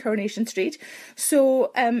teenagers in Coronation Street.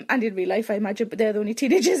 So, and in real life, I imagine, but they're the only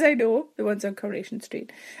teenagers I know, the ones on Coronation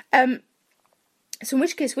Street. So in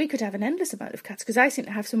which case we could have an endless amount of cats, because I seem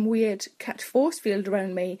to have some weird cat force field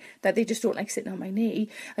around me that they just don't like sitting on my knee.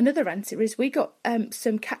 Another answer is we got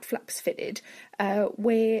some cat flaps fitted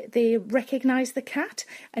where they recognise the cat,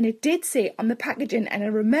 and it did say on the packaging, and I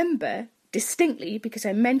remember distinctly because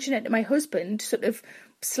I mentioned it to my husband, sort of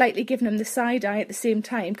slightly giving him the side eye at the same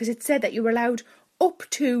time, because it said that you were allowed up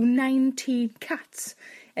to 19 cats,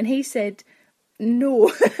 and he said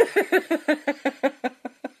no.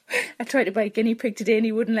 I tried to buy a guinea pig today and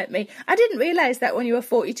he wouldn't let me. I didn't realise that when you were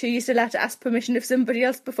 42 you still had to ask permission of somebody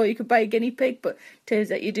else before you could buy a guinea pig, but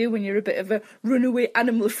turns out you do when you're a bit of a runaway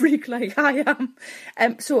animal freak like I am.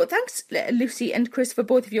 So thanks Lucy and Chris for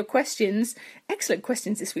both of your questions. Excellent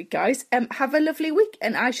questions this week, guys. Have a lovely week,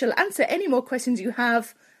 and I shall answer any more questions you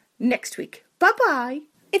have next week. Bye-bye.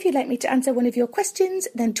 If you'd like me to answer one of your questions,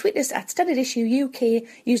 then tweet us at Standard Issue UK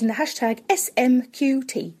using the hashtag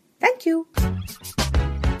SMQT. Thank you.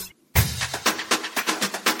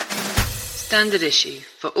 Standard Issue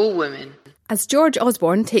for all women. As George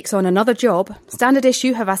Osborne takes on another job, Standard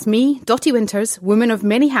Issue have asked me, Dottie Winters, woman of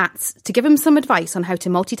many hats, to give him some advice on how to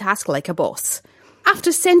multitask like a boss.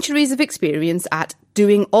 After centuries of experience at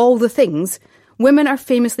doing all the things, women are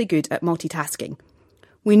famously good at multitasking.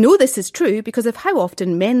 We know this is true because of how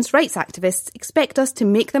often men's rights activists expect us to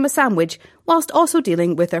make them a sandwich whilst also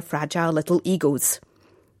dealing with their fragile little egos.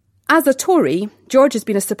 As a Tory, George has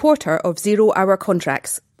been a supporter of 0-hour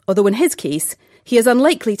contracts, although in his case, he is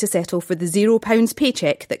unlikely to settle for the £0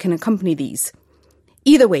 paycheck that can accompany these.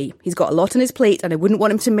 Either way, he's got a lot on his plate and I wouldn't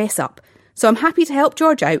want him to mess up, so I'm happy to help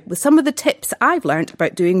George out with some of the tips I've learnt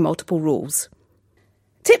about doing multiple roles.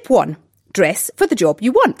 Tip 1. Dress for the job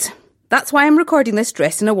you want. That's why I'm recording this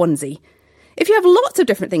dressed in a onesie. If you have lots of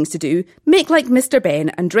different things to do, make like Mr. Ben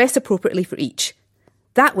and dress appropriately for each.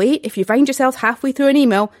 That way, if you find yourself halfway through an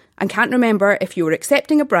email and can't remember if you were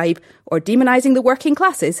accepting a bribe or demonising the working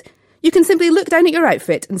classes, you can simply look down at your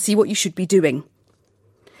outfit and see what you should be doing.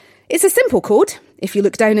 It's a simple code. If you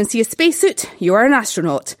look down and see a spacesuit, you are an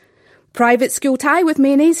astronaut. Private school tie with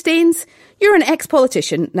mayonnaise stains, you're an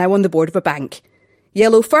ex-politician now on the board of a bank.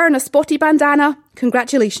 Yellow fur and a spotty bandana,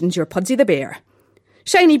 congratulations, you're Pudsey the Bear.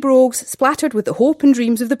 Shiny brogues splattered with the hope and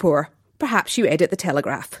dreams of the poor, perhaps you edit the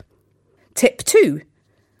Telegraph. Tip 2.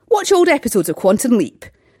 Watch old episodes of Quantum Leap.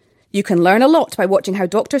 You can learn a lot by watching how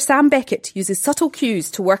Dr. Sam Beckett uses subtle cues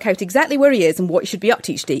to work out exactly where he is and what he should be up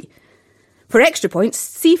to each day. For extra points,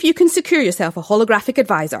 see if you can secure yourself a holographic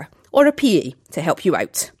advisor or a PA to help you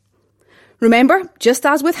out. Remember, just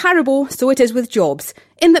as with Haribo, so it is with jobs,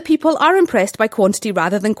 in that people are impressed by quantity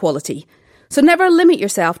rather than quality. So never limit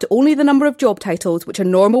yourself to only the number of job titles which a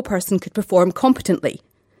normal person could perform competently.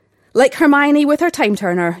 Like Hermione with her time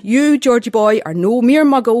turner, you, Georgie boy, are no mere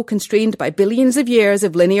muggle constrained by billions of years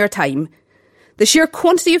of linear time. The sheer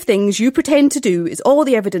quantity of things you pretend to do is all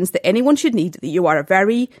the evidence that anyone should need that you are a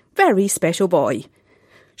very, very special boy.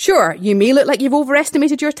 Sure, you may look like you've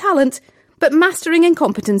overestimated your talent, but mastering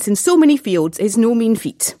incompetence in so many fields is no mean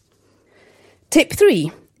feat. Tip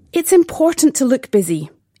 3. It's important to look busy,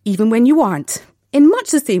 even when you aren't, in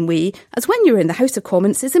much the same way as when you're in the House of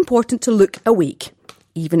Commons it's important to look awake,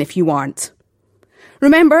 even if you aren't.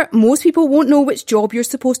 Remember, most people won't know which job you're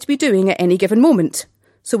supposed to be doing at any given moment,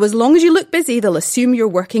 so as long as you look busy, they'll assume you're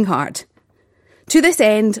working hard. To this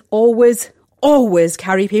end, always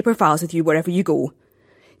carry paper files with you wherever you go.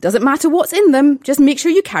 Doesn't matter what's in them, just make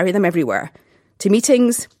sure you carry them everywhere. To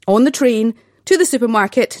meetings, on the train, to the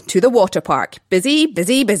supermarket, to the water park. Busy,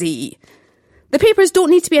 busy, busy. The papers don't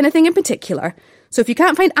need to be anything in particular, so if you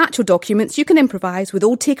can't find actual documents, you can improvise with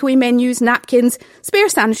old takeaway menus, napkins, spare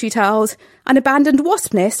sanitary towels, an abandoned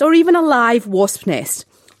wasp nest, or even a live wasp nest.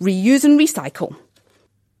 Reuse and recycle.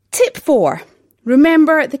 Tip 4.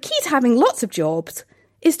 Remember, the key to having lots of jobs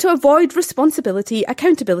is to avoid responsibility,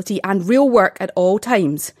 accountability and real work at all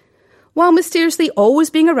times, while mysteriously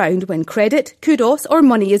always being around when credit, kudos or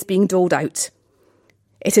money is being doled out.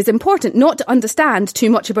 It is important not to understand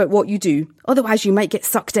too much about what you do, otherwise you might get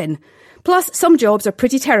sucked in. Plus, some jobs are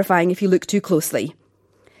pretty terrifying if you look too closely.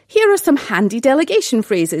 Here are some handy delegation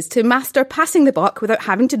phrases to master passing the buck without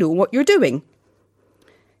having to know what you're doing.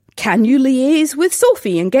 Can you liaise with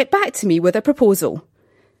Sophie and get back to me with a proposal?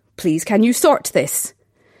 Please can you sort this?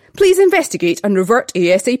 Please investigate and revert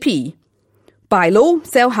ASAP. Buy low,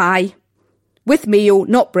 sell high. With mayo,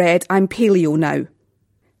 not bread, I'm paleo now.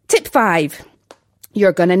 Tip 5.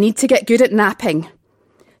 You're going to need to get good at napping.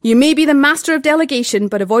 You may be the master of delegation,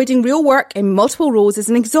 but avoiding real work in multiple roles is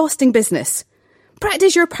an exhausting business.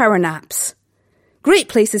 Practice your power naps. Great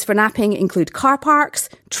places for napping include car parks,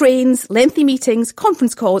 trains, lengthy meetings,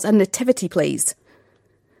 conference calls and nativity plays.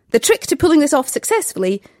 The trick to pulling this off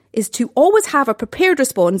successfully is to always have a prepared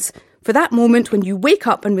response for that moment when you wake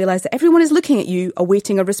up and realise that everyone is looking at you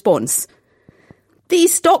awaiting a response.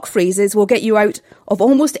 These stock phrases will get you out of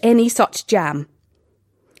almost any such jam.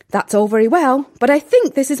 That's all very well, but I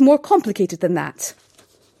think this is more complicated than that.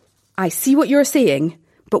 I see what you're saying,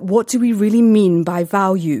 but what do we really mean by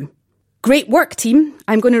value? Great work, team.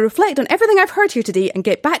 I'm going to reflect on everything I've heard here today and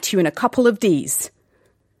get back to you in a couple of days.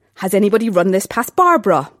 Has anybody run this past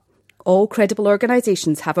Barbara? All credible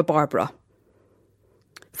organisations have a Barbara.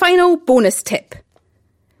 Final bonus tip.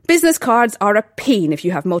 Business cards are a pain if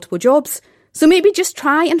you have multiple jobs, so maybe just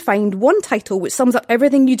try and find one title which sums up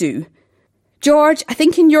everything you do. George, I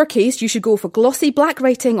think in your case you should go for glossy black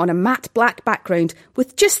writing on a matte black background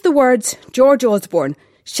with just the words George Osborne,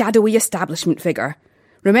 shadowy establishment figure.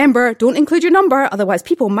 Remember, don't include your number, otherwise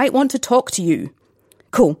people might want to talk to you.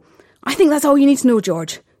 Cool. I think that's all you need to know,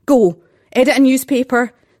 George. Go. Edit a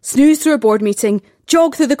newspaper, snooze through a board meeting,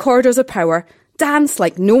 jog through the corridors of power, dance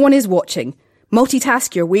like no one is watching.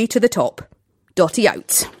 Multitask your way to the top. Dotty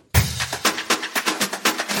out.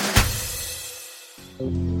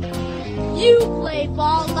 You play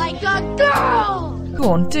ball like a girl!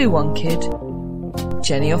 Go on, do one, kid.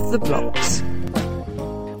 Jenny off the blocks.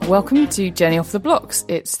 Welcome to Jenny off the blocks.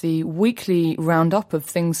 It's the weekly roundup of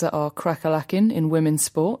things that are crack-a-lacking in women's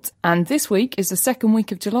sport. And this week is the second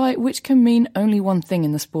week of July, which can mean only one thing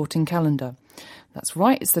in the sporting calendar. That's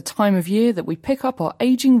right, it's the time of year that we pick up our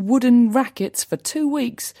ageing wooden rackets for 2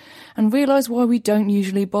 weeks and realise why we don't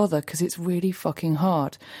usually bother, because it's really fucking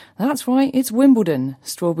hard. That's right, it's Wimbledon.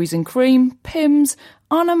 Strawberries and cream, Pimm's,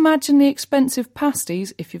 unimaginably expensive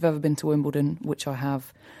pasties, if you've ever been to Wimbledon, which I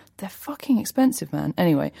have. They're fucking expensive, man.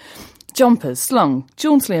 Anyway, jumpers slung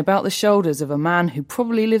jauntily about the shoulders of a man who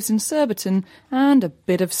probably lives in Surbiton, and a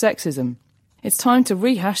bit of sexism. It's time to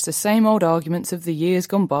rehash the same old arguments of the years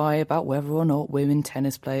gone by about whether or not women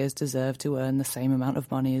tennis players deserve to earn the same amount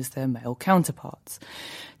of money as their male counterparts.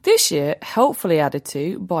 This year, helpfully added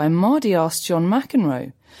to by mardy-ass John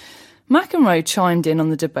McEnroe. McEnroe chimed in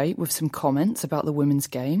on the debate with some comments about the women's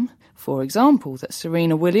game. For example, that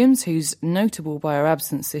Serena Williams, who's notable by her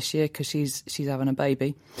absence this year because she's having a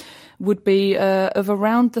baby, would be of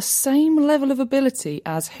around the same level of ability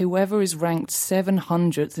as whoever is ranked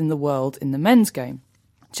 700th in the world in the men's game.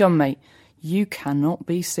 John, mate, you cannot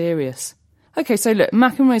be serious. Okay, so look,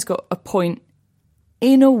 McEnroe's got a point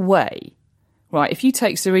in a way. Right, if you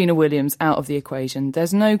take Serena Williams out of the equation,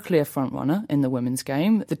 there's no clear frontrunner in the women's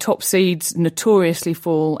game. The top seeds notoriously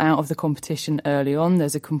fall out of the competition early on.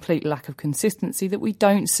 There's a complete lack of consistency that we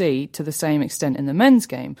don't see to the same extent in the men's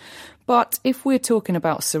game. But if we're talking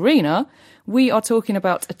about Serena, we are talking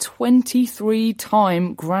about a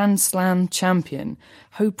 23-time Grand Slam champion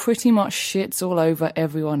who pretty much shits all over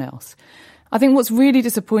everyone else. I think what's really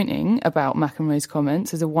disappointing about McEnroe's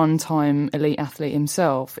comments as a one-time elite athlete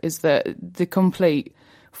himself is that the complete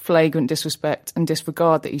flagrant disrespect and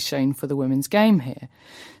disregard that he's shown for the women's game here.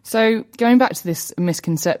 So going back to this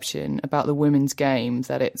misconception about the women's game,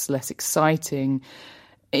 that it's less exciting,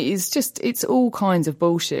 it's all kinds of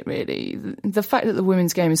bullshit, really. The fact that the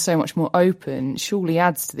women's game is so much more open surely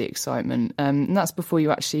adds to the excitement. And that's before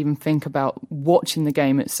you actually even think about watching the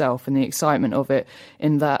game itself and the excitement of it,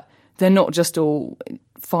 in that they're not just all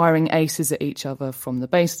firing aces at each other from the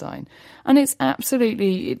baseline. And it's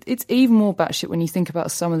absolutely, it's even more batshit when you think about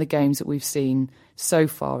some of the games that we've seen so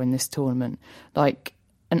far in this tournament. Like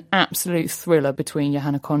an absolute thriller between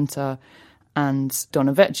Johanna Konta and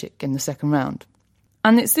Donna Vecchic in the second round.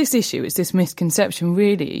 And it's this issue, it's this misconception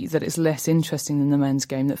really that it's less interesting than the men's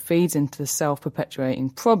game that feeds into the self-perpetuating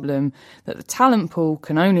problem that the talent pool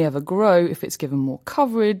can only ever grow if it's given more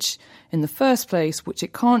coverage in the first place, which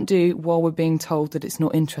it can't do while we're being told that it's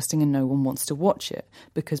not interesting and no one wants to watch it,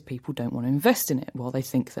 because people don't want to invest in it while they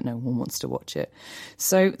think that no one wants to watch it.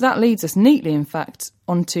 So that leads us neatly, in fact,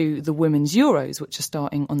 onto the Women's Euros, which are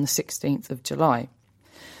starting on the 16th of July.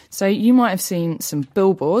 So you might have seen some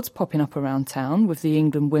billboards popping up around town with the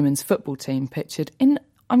England women's football team pictured in,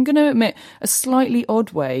 I'm going to admit, a slightly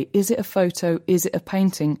odd way. Is it a photo? Is it a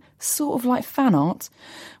painting? Sort of like fan art,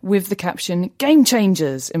 with the caption, "Game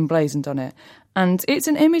Changers," emblazoned on it. And it's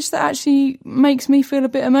an image that actually makes me feel a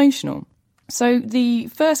bit emotional. So the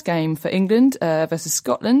first game for England versus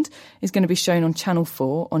Scotland is going to be shown on Channel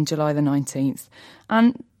 4 on July the 19th.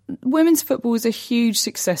 And women's football is a huge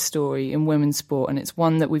success story in women's sport, and it's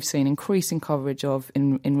one that we've seen increasing coverage of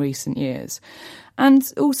in recent years. And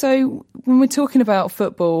also, when we're talking about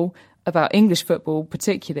football, about English football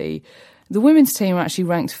particularly, The women's team are actually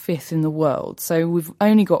ranked 5th in the world, so we've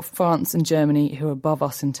only got France and Germany who are above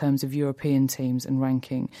us in terms of European teams and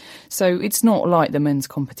ranking. So it's not like the men's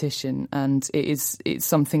competition, and it's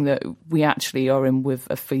something that we actually are in with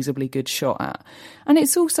a feasibly good shot at. And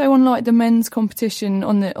it's also unlike the men's competition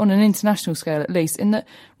on an international scale, at least, in that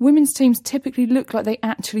women's teams typically look like they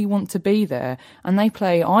actually want to be there, and they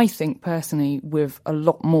play, I think personally, with a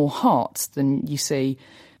lot more heart than you see,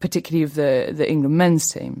 particularly of the England men's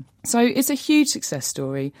team. So it's a huge success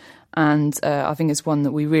story, and I think it's one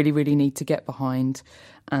that we really, really need to get behind,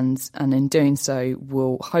 and in doing so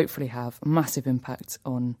will hopefully have a massive impact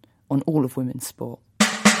on all of women's sport.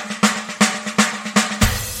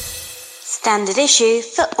 Standard issue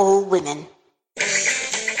for all women.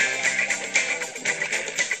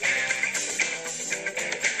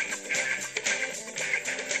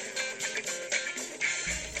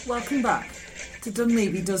 Welcome back to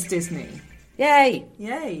Dunleavy Does Disney. Yay!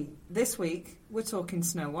 Yay! This week we're talking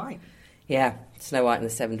Snow White. Yeah, Snow White and the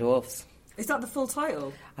Seven Dwarfs. Is that the full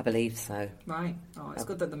title? I believe so. Right. Oh, it's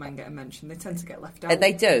good that the men get a mention. They tend to get left out.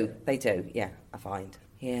 They do. Yeah, I find.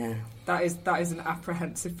 Yeah. That is an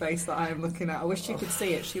apprehensive face that I am looking at. I wish you could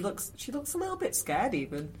see it. She looks a little bit scared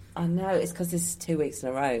even. I know. It's because this is 2 weeks in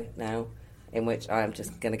a row now, in which I am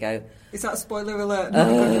just going to go. Is that a spoiler alert?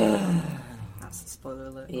 That's a spoiler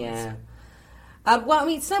alert. Yeah. Well, I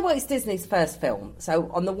mean, Snow White's Disney's first film, so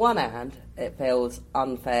on the one hand, it feels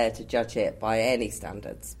unfair to judge it by any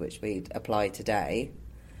standards which we'd apply today.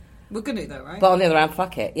 We're going to, though, right? But on the other hand,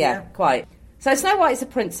 fuck it, yeah, quite. So Snow White's a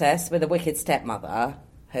princess with a wicked stepmother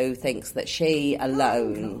who thinks that she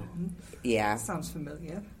alone... Yeah. Sounds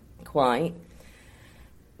familiar. Quite.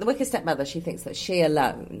 The wicked stepmother, she thinks that she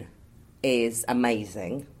alone is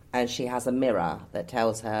amazing, and she has a mirror that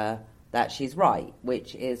tells her that she's right,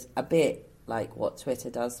 which is a bit like what Twitter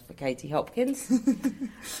does for Katie Hopkins.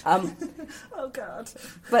 Oh, God.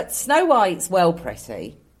 But Snow White's well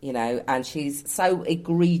pretty, you know, and she's so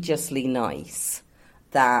egregiously nice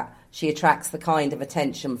that she attracts the kind of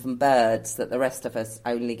attention from birds that the rest of us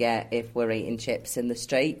only get if we're eating chips in the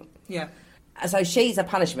street. Yeah. So she's a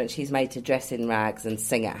punishment. She's made to dress in rags and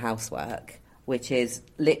sing at housework, which is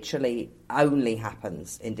literally only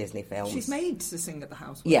happens in Disney films. She's made to sing at the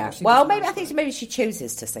housework. Yeah, well, maybe she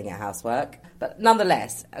chooses to sing at housework, but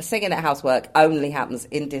nonetheless, singing at housework only happens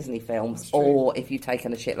in Disney films or if you've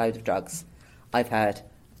taken a shitload of drugs, I've heard.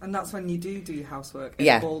 And that's when you do housework in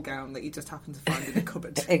a ball gown that you just happen to find in a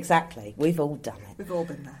cupboard. Exactly. We've all done it. We've all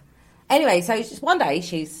been there. Anyway, so just one day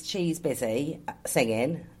she's busy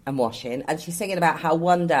singing and washing, and she's singing about how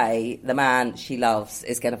one day the man she loves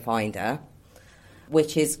is going to find her,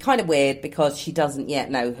 which is kind of weird because she doesn't yet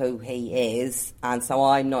know who he is, and so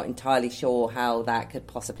I'm not entirely sure how that could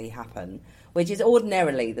possibly happen, which is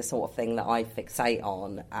ordinarily the sort of thing that I fixate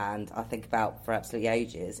on and I think about for absolutely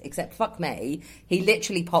ages, except fuck me, he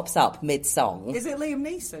literally pops up mid-song. Is it Liam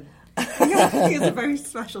Neeson? He has a very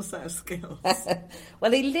special set of skills.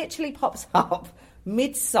 Well, he literally pops up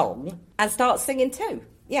mid-song and starts singing too.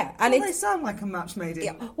 Yeah, and they sound like a match made in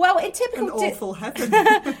in typical an awful heaven.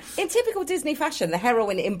 In typical Disney fashion, the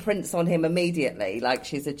heroine imprints on him immediately, like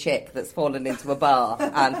she's a chick that's fallen into a bath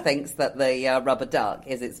and thinks that the rubber duck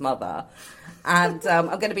is its mother. And I'm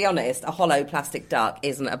going to be honest, a hollow plastic duck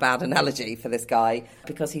isn't a bad analogy for this guy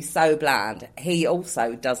because he's so bland. He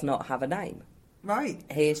also does not have a name. Right.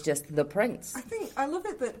 He is just the prince. I love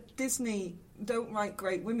it that Disney don't write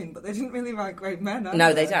great women, but they didn't really write great men,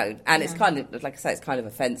 No, they don't. And it's kind of, like I say, it's kind of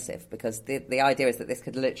offensive because the idea is that this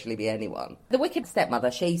could literally be anyone. The wicked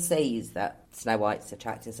stepmother, she sees that Snow White's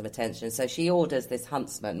attracting some attention, so she orders this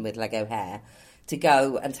huntsman with Lego hair to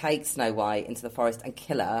go and take Snow White into the forest and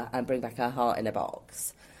kill her and bring back her heart in a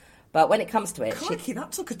box. But when it comes to it... Crikey,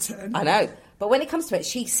 that took a turn. I know. But when it comes to it,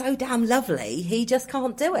 she's so damn lovely, he just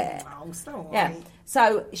can't do it. Oh, Snow White. Yeah.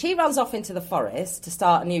 So she runs off into the forest to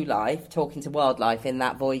start a new life, talking to wildlife in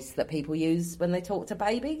that voice that people use when they talk to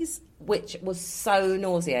babies, which was so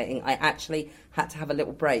nauseating. I actually had to have a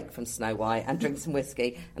little break from Snow White and drink some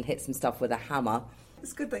whiskey and hit some stuff with a hammer.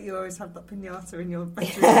 It's good that you always have that piñata in your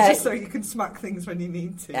bedroom just so you can smack things when you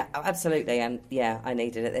need to. Yeah, absolutely, and yeah, I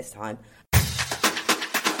needed it this time.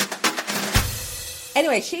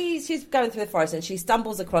 Anyway, she's going through the forest and she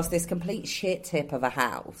stumbles across this complete shit tip of a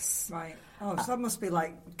house. Right. Oh, so that must be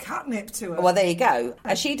like catnip to her. Well, there you go.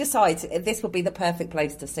 And she decides this would be the perfect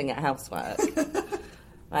place to sing at housework.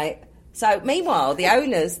 Right? So, meanwhile, the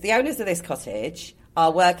owners of this cottage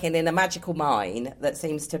are working in a magical mine that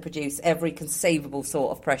seems to produce every conceivable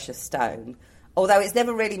sort of precious stone, although it's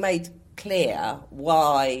never really made clear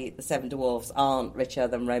why the Seven Dwarfs aren't richer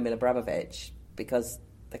than Roman Abramovich, because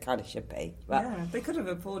They kind of should be. But yeah, they could have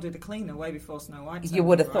afforded a cleaner way before Snow White. You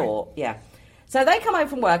would have thought, yeah. So they come home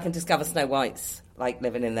from work and discover Snow White's, like,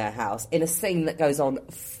 living in their house in a scene that goes on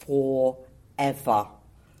forever.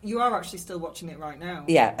 You are actually still watching it right now.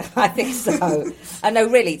 Yeah, I think so. I know,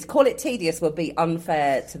 really, to call it tedious would be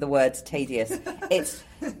unfair to the word tedious.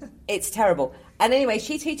 It's terrible. And anyway,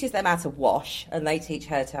 she teaches them how to wash, and they teach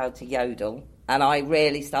her how to yodel. And I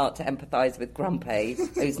really start to empathise with Grumpy,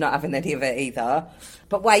 who's not having any of it either.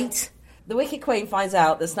 But wait, the Wicked Queen finds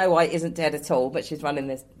out that Snow White isn't dead at all, but she's running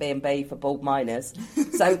this B&B for bald miners.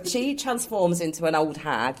 So she transforms into an old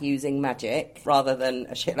hag using magic, rather than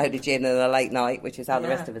a shitload of gin and a late night, which is how the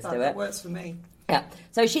rest of us do it. That works for me. Yeah.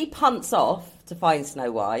 So she punts off to find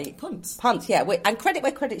Snow White. Punts, yeah. And credit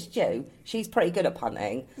where credit's due, she's pretty good at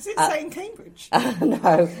punting. Is it set in Cambridge?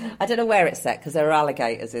 No, I don't know where it's set, because there are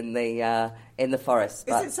alligators in the forest.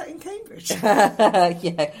 But... Is it set in Cambridge?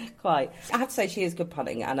 Yeah, quite. I have to say she is good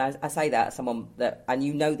punting, and I say that as someone that, and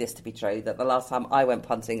you know this to be true, that the last time I went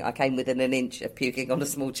punting, I came within an inch of puking on a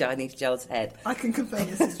small Chinese child's head. I can confirm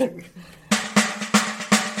this is true.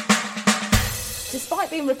 Despite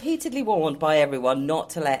being repeatedly warned by everyone not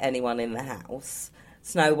to let anyone in the house,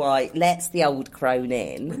 Snow White lets the old crone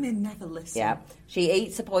in. Women never listen. Yeah. She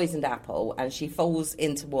eats a poisoned apple and she falls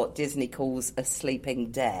into what Disney calls a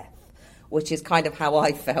sleeping death, which is kind of how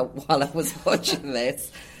I felt while I was watching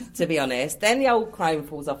this, to be honest. Then the old crone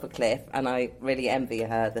falls off a cliff, and I really envy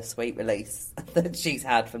her the sweet release that she's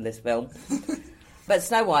had from this film. But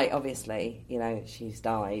Snow White, obviously, you know, she's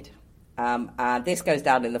died. And this goes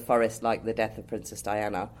down in the forest like the death of Princess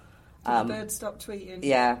Diana. Did the birds stop tweeting?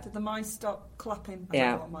 Yeah. Did the mice stop clapping? I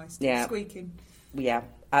don't know what mice did. Squeaking? Yeah,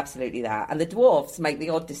 absolutely that. And the dwarfs make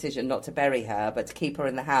the odd decision not to bury her, but to keep her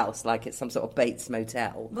in the house like it's some sort of Bates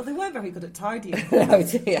motel. Well, they weren't very good at tidying. No,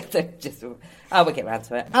 yeah, we'll get round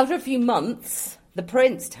to it. After a few months, the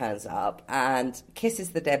prince turns up and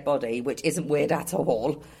kisses the dead body, which isn't weird at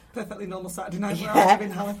all. Perfectly normal Saturday night where I live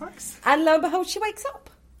in Halifax. And lo and behold, she wakes up.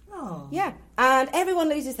 Oh. Yeah, and everyone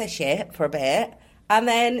loses their shit for a bit, and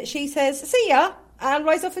then she says, see ya, and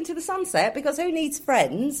rides off into the sunset, because who needs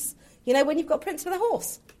friends, you know, when you've got Prince with a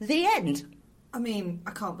horse? The end. I mean,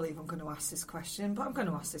 I can't believe I'm going to ask this question, but I'm going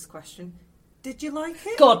to ask this question. Did you like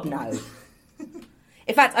it? God, no.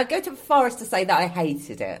 In fact, I'd go to the forest to say that I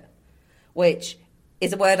hated it, which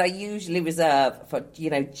is a word I usually reserve for,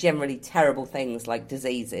 you know, generally terrible things like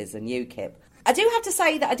diseases and UKIP. I do have to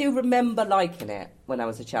say that I do remember liking it when I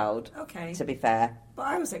was a child, to be fair. But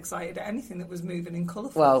I was excited at anything that was moving and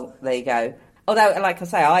colourful. Well, there you go. Although, like I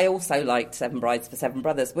say, I also liked Seven Brides for Seven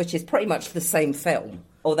Brothers, which is pretty much the same film.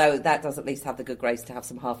 Although that does at least have the good grace to have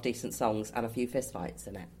some half-decent songs and a few fistfights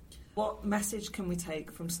in it. What message can we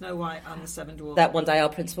take from Snow White and the Seven Dwarfs? That one day our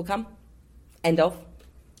prince will come. End of.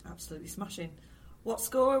 Absolutely smashing. What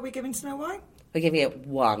score are we giving Snow White? We're giving it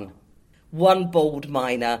 1. 1 bald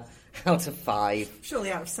miner out of 5.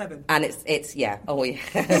 Surely out of 7. And it's yeah. Oh, yeah.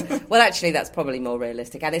 Well, actually, that's probably more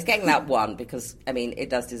realistic. And it's getting that 1 because, I mean, it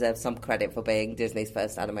does deserve some credit for being Disney's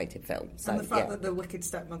first animated film. So, and the fact that the wicked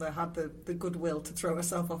stepmother had the goodwill to throw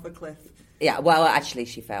herself off a cliff. Yeah, well, actually,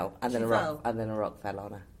 she fell. And then a rock fell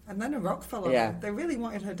on her. And then a rock fell on her. They really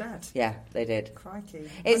wanted her dead. Yeah, they did. Crikey.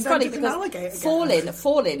 It's funny because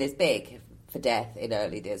falling is big for death in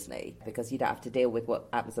early Disney, because you don't have to deal with what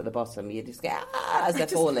happens at the bottom. You just get as they're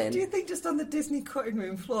falling. Do you think just on the Disney cutting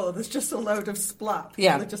room floor there's just a load of splat?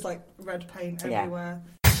 Yeah. They're just like red paint everywhere.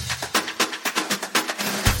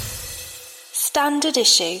 Standard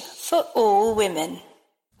issue for all women.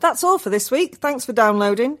 That's all for this week. Thanks for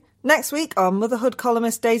downloading. Next week, our motherhood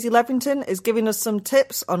columnist Daisy Levington is giving us some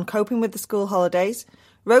tips on coping with the school holidays.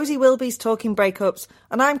 Rosie Wilby's talking breakups,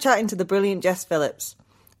 and I'm chatting to the brilliant Jess Phillips.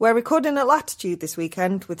 We're recording at Latitude this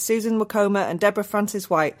weekend with Susan Wakoma and Deborah Francis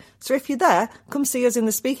White, so if you're there, come see us in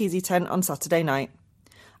the Speakeasy tent on Saturday night.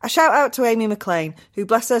 A shout out to Amy McLean, who,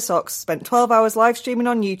 bless her socks, spent 12 hours live streaming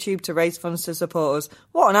on YouTube to raise funds to support us.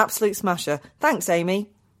 What an absolute smasher. Thanks, Amy.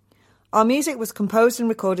 Our music was composed and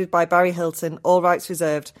recorded by Barry Hilton, all rights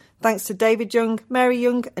reserved. Thanks to David Young, Mary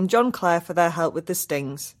Young and John Clare for their help with the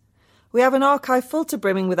stings. We have an archive full to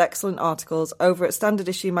brimming with excellent articles over at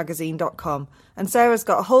standardissuemagazine.com, and Sarah's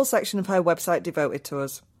got a whole section of her website devoted to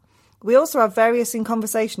us. We also have various In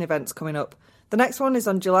Conversation events coming up. The next one is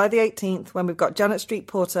on July the 18th, when we've got Janet Street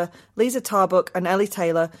Porter, Lisa Tarbuck and Ellie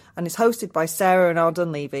Taylor, and is hosted by Sarah and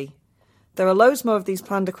Arden Levy. There are loads more of these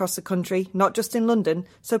planned across the country, not just in London,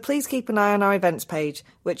 so please keep an eye on our events page,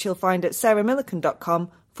 which you'll find at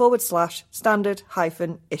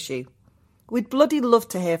sarahmillican.com/standard-issue. We'd bloody love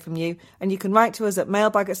to hear from you, and you can write to us at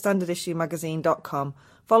mailbag@standardissuemagazine.com,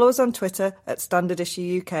 follow us on Twitter at Standard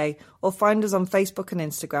Issue UK, or find us on Facebook and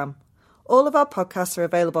Instagram. All of our podcasts are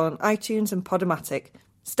available on iTunes and Podomatic.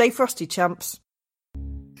 Stay frosty, champs.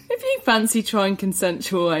 If you fancy trying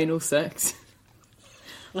consensual anal sex...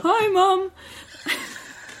 Hi, Mum!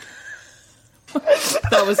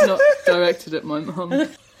 That was not directed at my mum.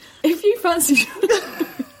 If you fancy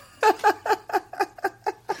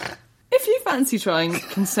trying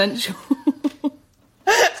consensual...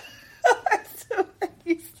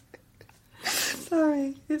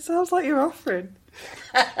 Sorry, it sounds like you're offering.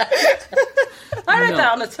 I read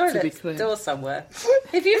that on a to be toilet clear. door somewhere.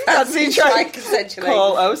 If you fancy trying consensual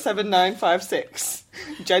Call 07956.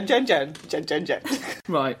 Jen.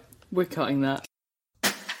 Right, we're cutting that.